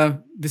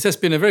 this has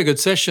been a very good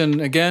session.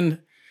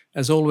 Again,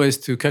 as always,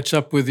 to catch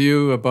up with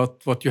you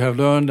about what you have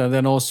learned, and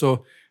then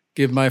also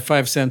give my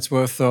 5 cents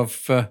worth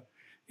of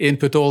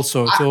input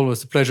also. It's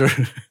always a pleasure.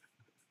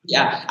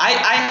 Yeah, I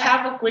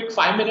have a quick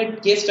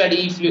 5-minute case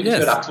study if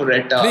you're up for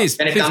it. Please,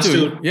 when it comes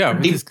to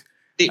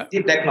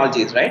deep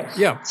technologies, right?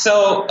 Yeah.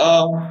 So,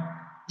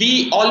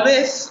 we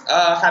always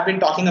have been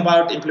talking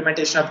about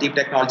implementation of deep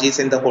technologies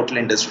in the hotel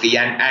industry,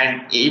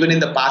 and even in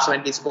the past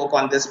when we spoke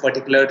on this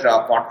particular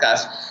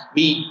podcast,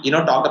 we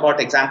talked about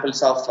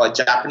examples of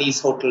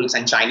Japanese hotels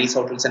and Chinese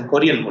hotels and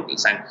Korean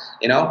hotels, and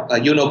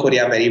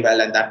Korea very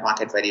well and that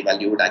market very well.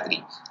 You would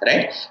agree,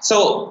 right?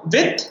 So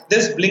with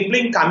this bling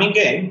bling coming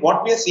in,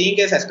 what we are seeing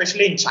is,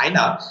 especially in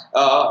China,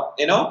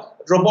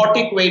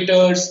 robotic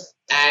waiters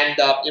and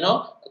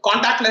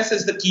contactless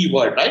is the key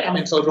word, right? I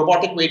mean, so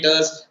robotic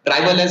waiters,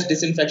 driverless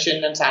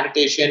disinfection and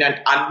sanitation,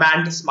 and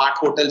unmanned smart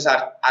hotels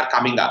are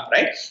coming up,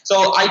 right?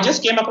 So I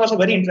just came across a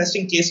very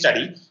interesting case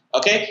study.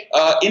 Okay,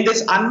 in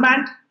this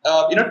unmanned,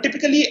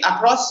 typically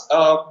across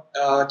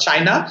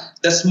China,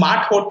 the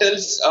smart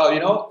hotels,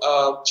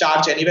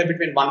 charge anywhere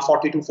between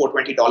 $140 to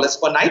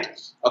 $420 per night.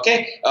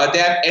 Okay,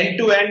 they are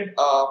end-to-end,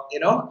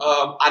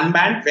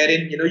 unmanned,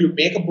 wherein you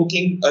make a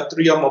booking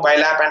through your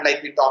mobile app, and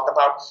like we talked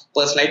about,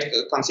 personalized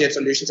concierge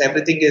solutions.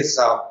 Everything is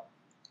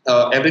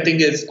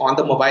on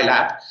the mobile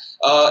app.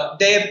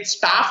 Their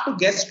staff to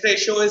guest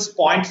ratio is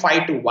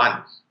 0.5 to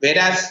 1,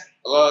 whereas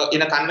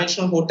in a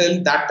conventional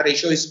hotel, that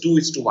ratio is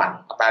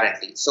 2:1,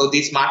 apparently. So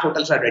these smart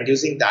hotels are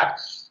reducing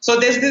that. So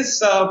there's this,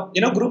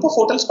 group of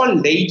hotels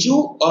called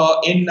Leiju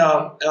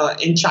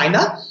in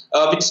China,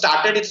 which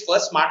started its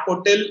first smart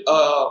hotel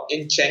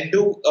in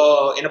Chengdu,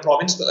 in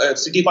a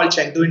city called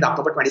Chengdu in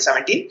October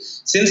 2017.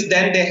 Since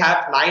then, they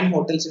have 9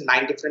 hotels in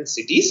 9 different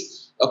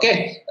cities.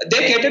 Okay,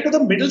 they cater to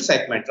the middle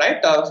segment,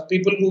 right?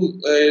 People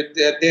who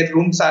their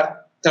rooms are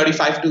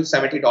 $35 to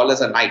 $70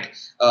 a night,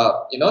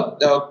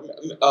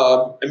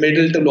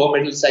 middle to low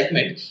middle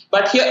segment.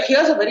 But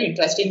here's a very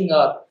interesting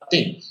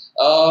thing.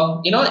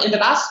 In the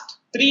last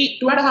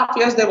 2.5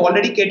 years, they've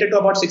already catered to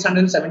about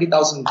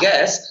 670,000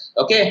 guests.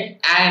 Okay,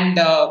 and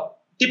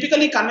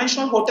typically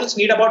conventional hotels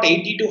need about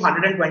 80 to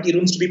 120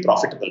 rooms to be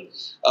profitable.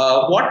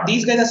 What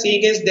these guys are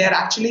saying is they're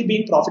actually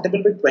being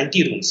profitable with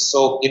 20 rooms.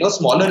 So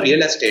smaller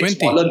real estate, 20.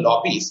 smaller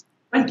lobbies,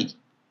 20.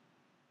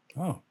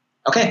 Oh.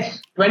 Okay,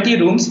 20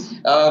 rooms.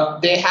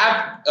 They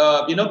have,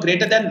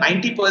 greater than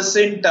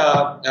 90%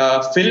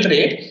 fill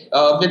rate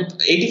with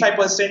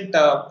 85%,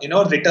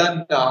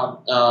 return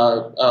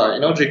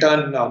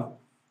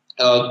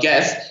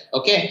guests.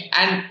 Okay,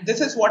 and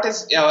this is what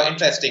is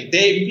interesting.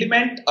 They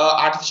implement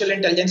artificial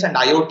intelligence and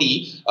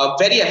IoT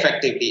very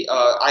effectively,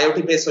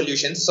 IoT-based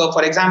solutions. So,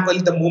 for example,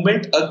 the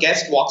moment a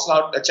guest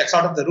checks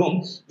out of the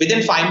room,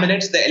 within 5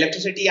 minutes, the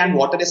electricity and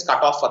water is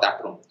cut off for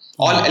that room,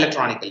 all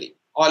electronically.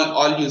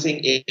 All using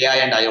AI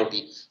and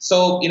IoT.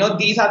 So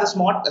these are the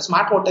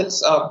smart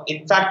hotels.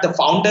 In fact, the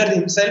founder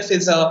himself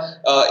is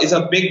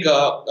a big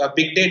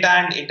data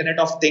and Internet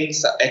of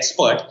Things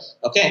expert.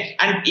 Okay,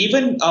 and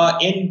even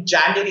in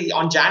January,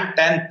 on Jan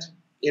 10th,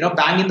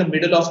 bang in the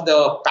middle of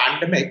the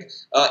pandemic,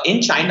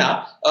 in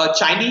China, a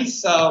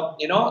Chinese a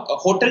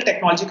hotel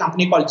technology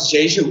company called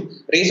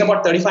Jeju raised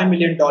about $35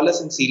 million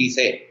in Series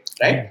A,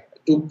 right?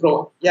 To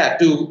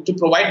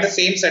provide the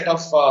same set of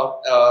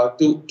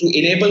to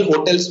enable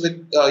hotels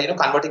with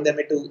converting them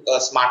into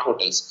smart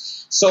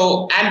hotels.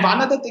 So, and one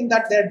other thing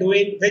that they're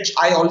doing, which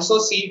I also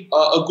see,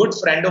 a good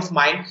friend of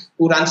mine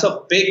who runs a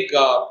big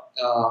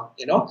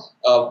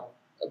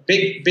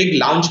big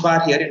lounge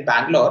bar here in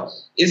Bangalore,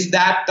 is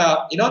that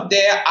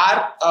they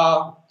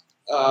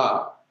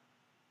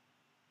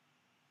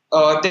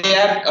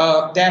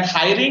are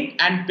hiring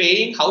and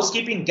paying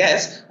housekeeping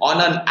guests on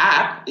an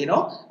app,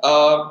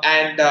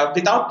 and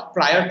without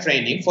prior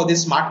training for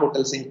these smart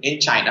hotels in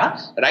China,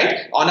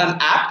 right? On an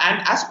app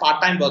and as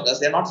part-time workers,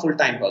 they're not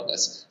full-time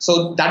workers.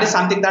 So that is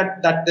something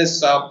that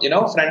this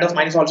friend of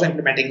mine is also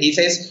implementing. He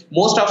says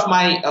most of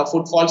my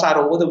footfalls are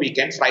over the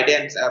weekend,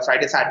 Friday,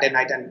 Saturday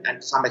night, and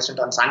to some extent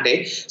on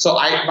Sunday. So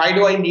why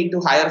do I need to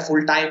hire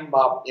full-time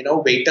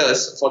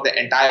waiters for the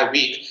entire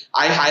week?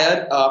 I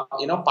hire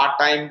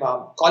part-time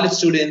college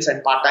students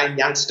and part-time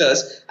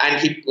youngsters, and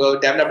he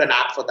developed an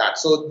app for that.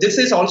 So this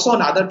is also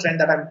another trend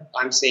that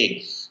I'm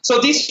seeing. So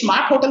these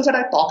smart hotels that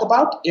I talk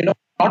about,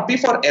 not be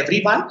for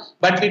everyone,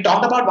 but we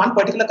talked about one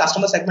particular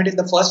customer segment in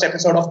the first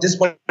episode of this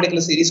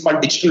particular series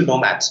called digital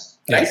nomads,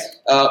 right? Yes.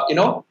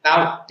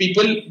 Now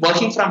people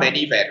working from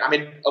anywhere. I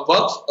mean,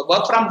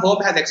 work from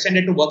home has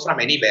extended to work from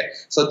anywhere.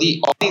 So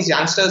all these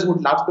youngsters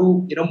would love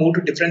to, move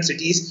to different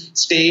cities,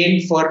 stay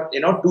in for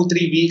 2-3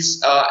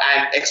 weeks,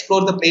 and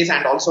explore the place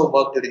and also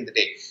work during the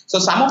day. So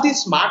some of these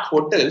smart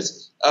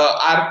hotels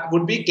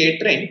would be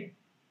catering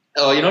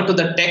to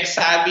the tech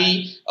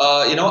savvy,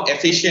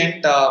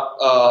 efficient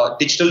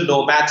digital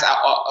nomads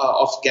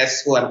of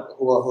guests who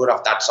are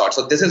of that sort.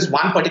 So this is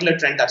one particular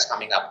trend that's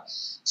coming up.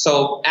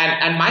 So,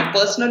 and my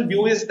personal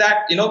view is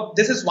that,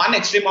 this is one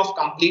extreme of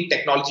complete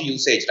technology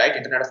usage, right?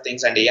 Internet of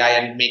Things and AI,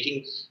 and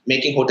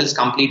making hotels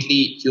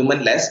completely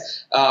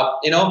humanless.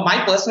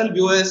 My personal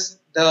view is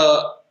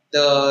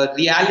the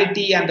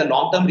reality and the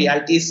long-term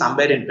reality is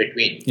somewhere in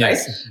between,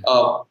 yes.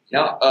 Right?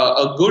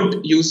 A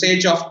good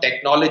usage of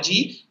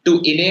technology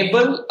to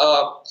enable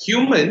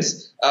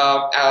humans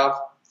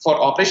for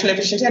operational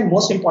efficiency, and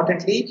most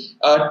importantly,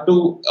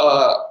 to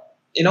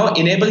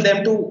enable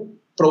them to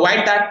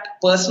provide that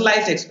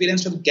personalized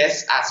experience to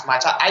guests as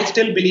much. I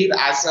still believe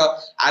as a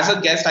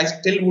guest, I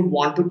still would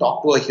want to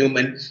talk to a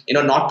human,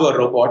 not to a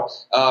robot,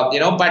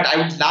 but I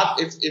would love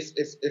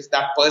if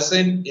that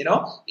person,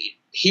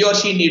 he or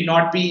she need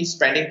not be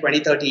spending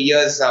 20, 30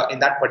 years in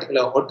that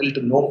particular hotel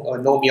to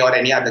know me or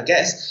any other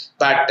guest.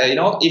 But,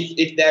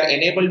 if they're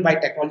enabled by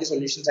technology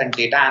solutions and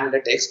data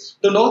analytics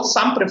to know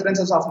some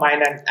preferences of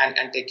mine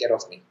and take care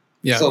of me.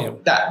 Yeah, so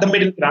the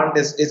middle ground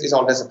is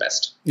always the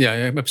best.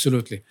 Yeah,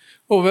 absolutely.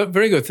 Oh,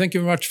 very good. Thank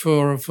you very much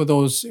for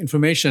those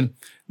information.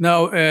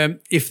 Now,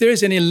 if there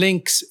is any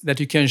links that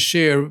you can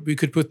share, we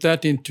could put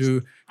that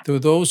to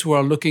those who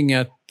are looking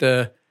at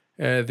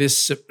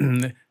this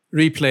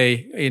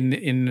replay in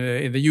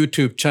the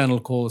YouTube channel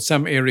called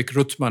Sam Erik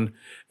Ruttman.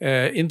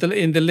 In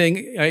the link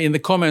in the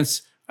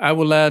comments, I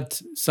will add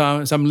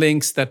some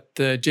links that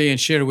Jayant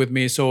shared with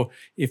me. So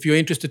if you're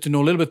interested to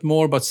know a little bit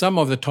more about some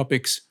of the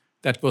topics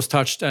that was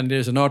touched, and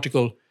there's an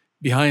article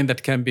behind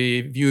that can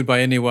be viewed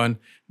by anyone,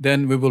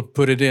 then we will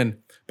put it in.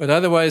 But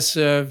otherwise,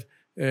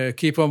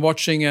 keep on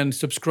watching and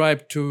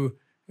subscribe to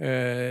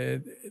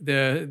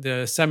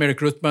the Sam Erik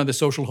Ruttman, the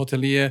Social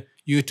Hotelier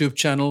YouTube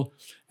channel.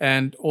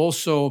 And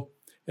also,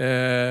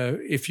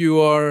 if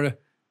you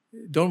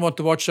don't want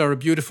to watch our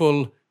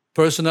beautiful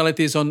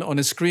personalities on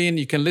a screen,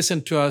 you can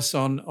listen to us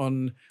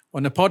on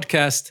a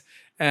podcast.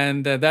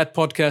 And that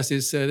podcast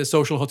is the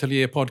Social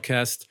Hotelier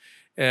podcast.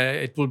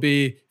 It will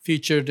be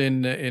featured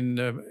in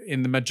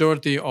the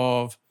majority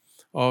of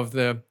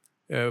the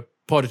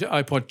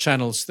iPod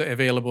channels that are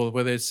available,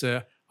 whether it's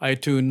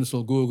iTunes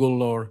or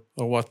Google or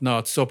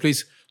whatnot. So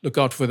please look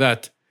out for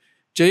that.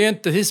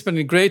 Jayant, this has been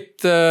a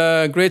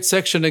great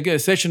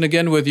session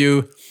again with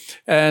you,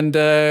 and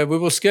we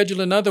will schedule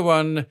another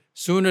one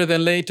sooner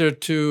than later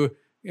to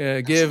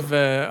give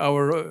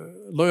our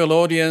loyal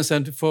audience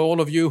and for all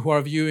of you who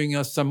are viewing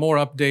us some more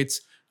updates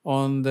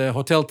on the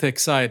hotel tech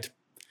side.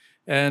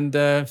 And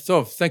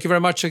so thank you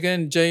very much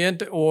again,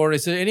 Jayant. Or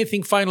is there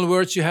anything, final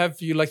words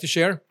you'd like to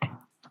share?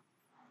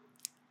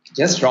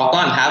 Just rock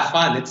on, have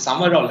fun. It's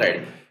summer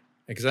already.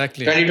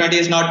 Exactly. 2020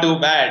 is not too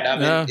bad. I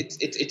mean,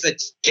 it's a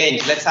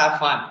change. Let's have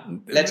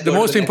fun. The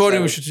most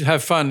important, we should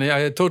have fun.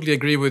 I totally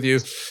agree with you.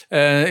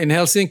 In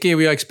Helsinki,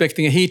 we are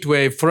expecting a heat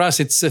wave. For us,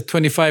 it's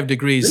 25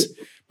 degrees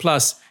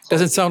plus.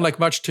 Doesn't sound like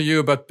much to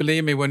you, but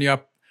believe me, when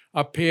you're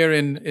up here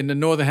in the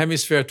northern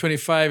hemisphere,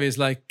 25 is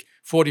like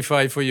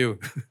 45 for you.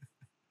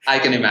 I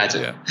can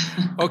imagine. Yeah.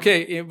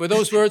 Okay, with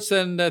those words,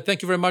 then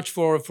thank you very much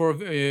for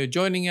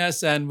joining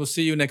us, and we'll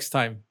see you next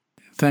time.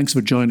 Thanks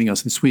for joining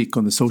us this week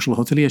on the Social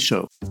Hotelier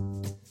Show.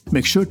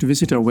 Make sure to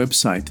visit our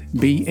website,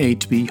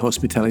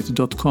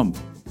 b8bhospitality.com,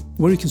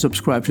 where you can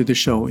subscribe to the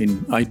show in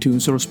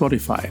iTunes or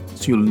Spotify,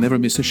 so you'll never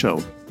miss a show.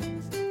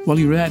 While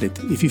you're at it,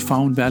 if you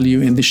found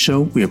value in this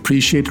show, we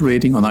appreciate a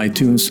rating on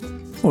iTunes,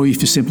 or if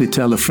you simply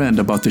tell a friend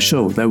about the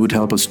show, that would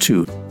help us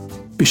too.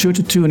 Be sure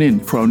to tune in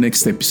for our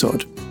next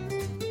episode.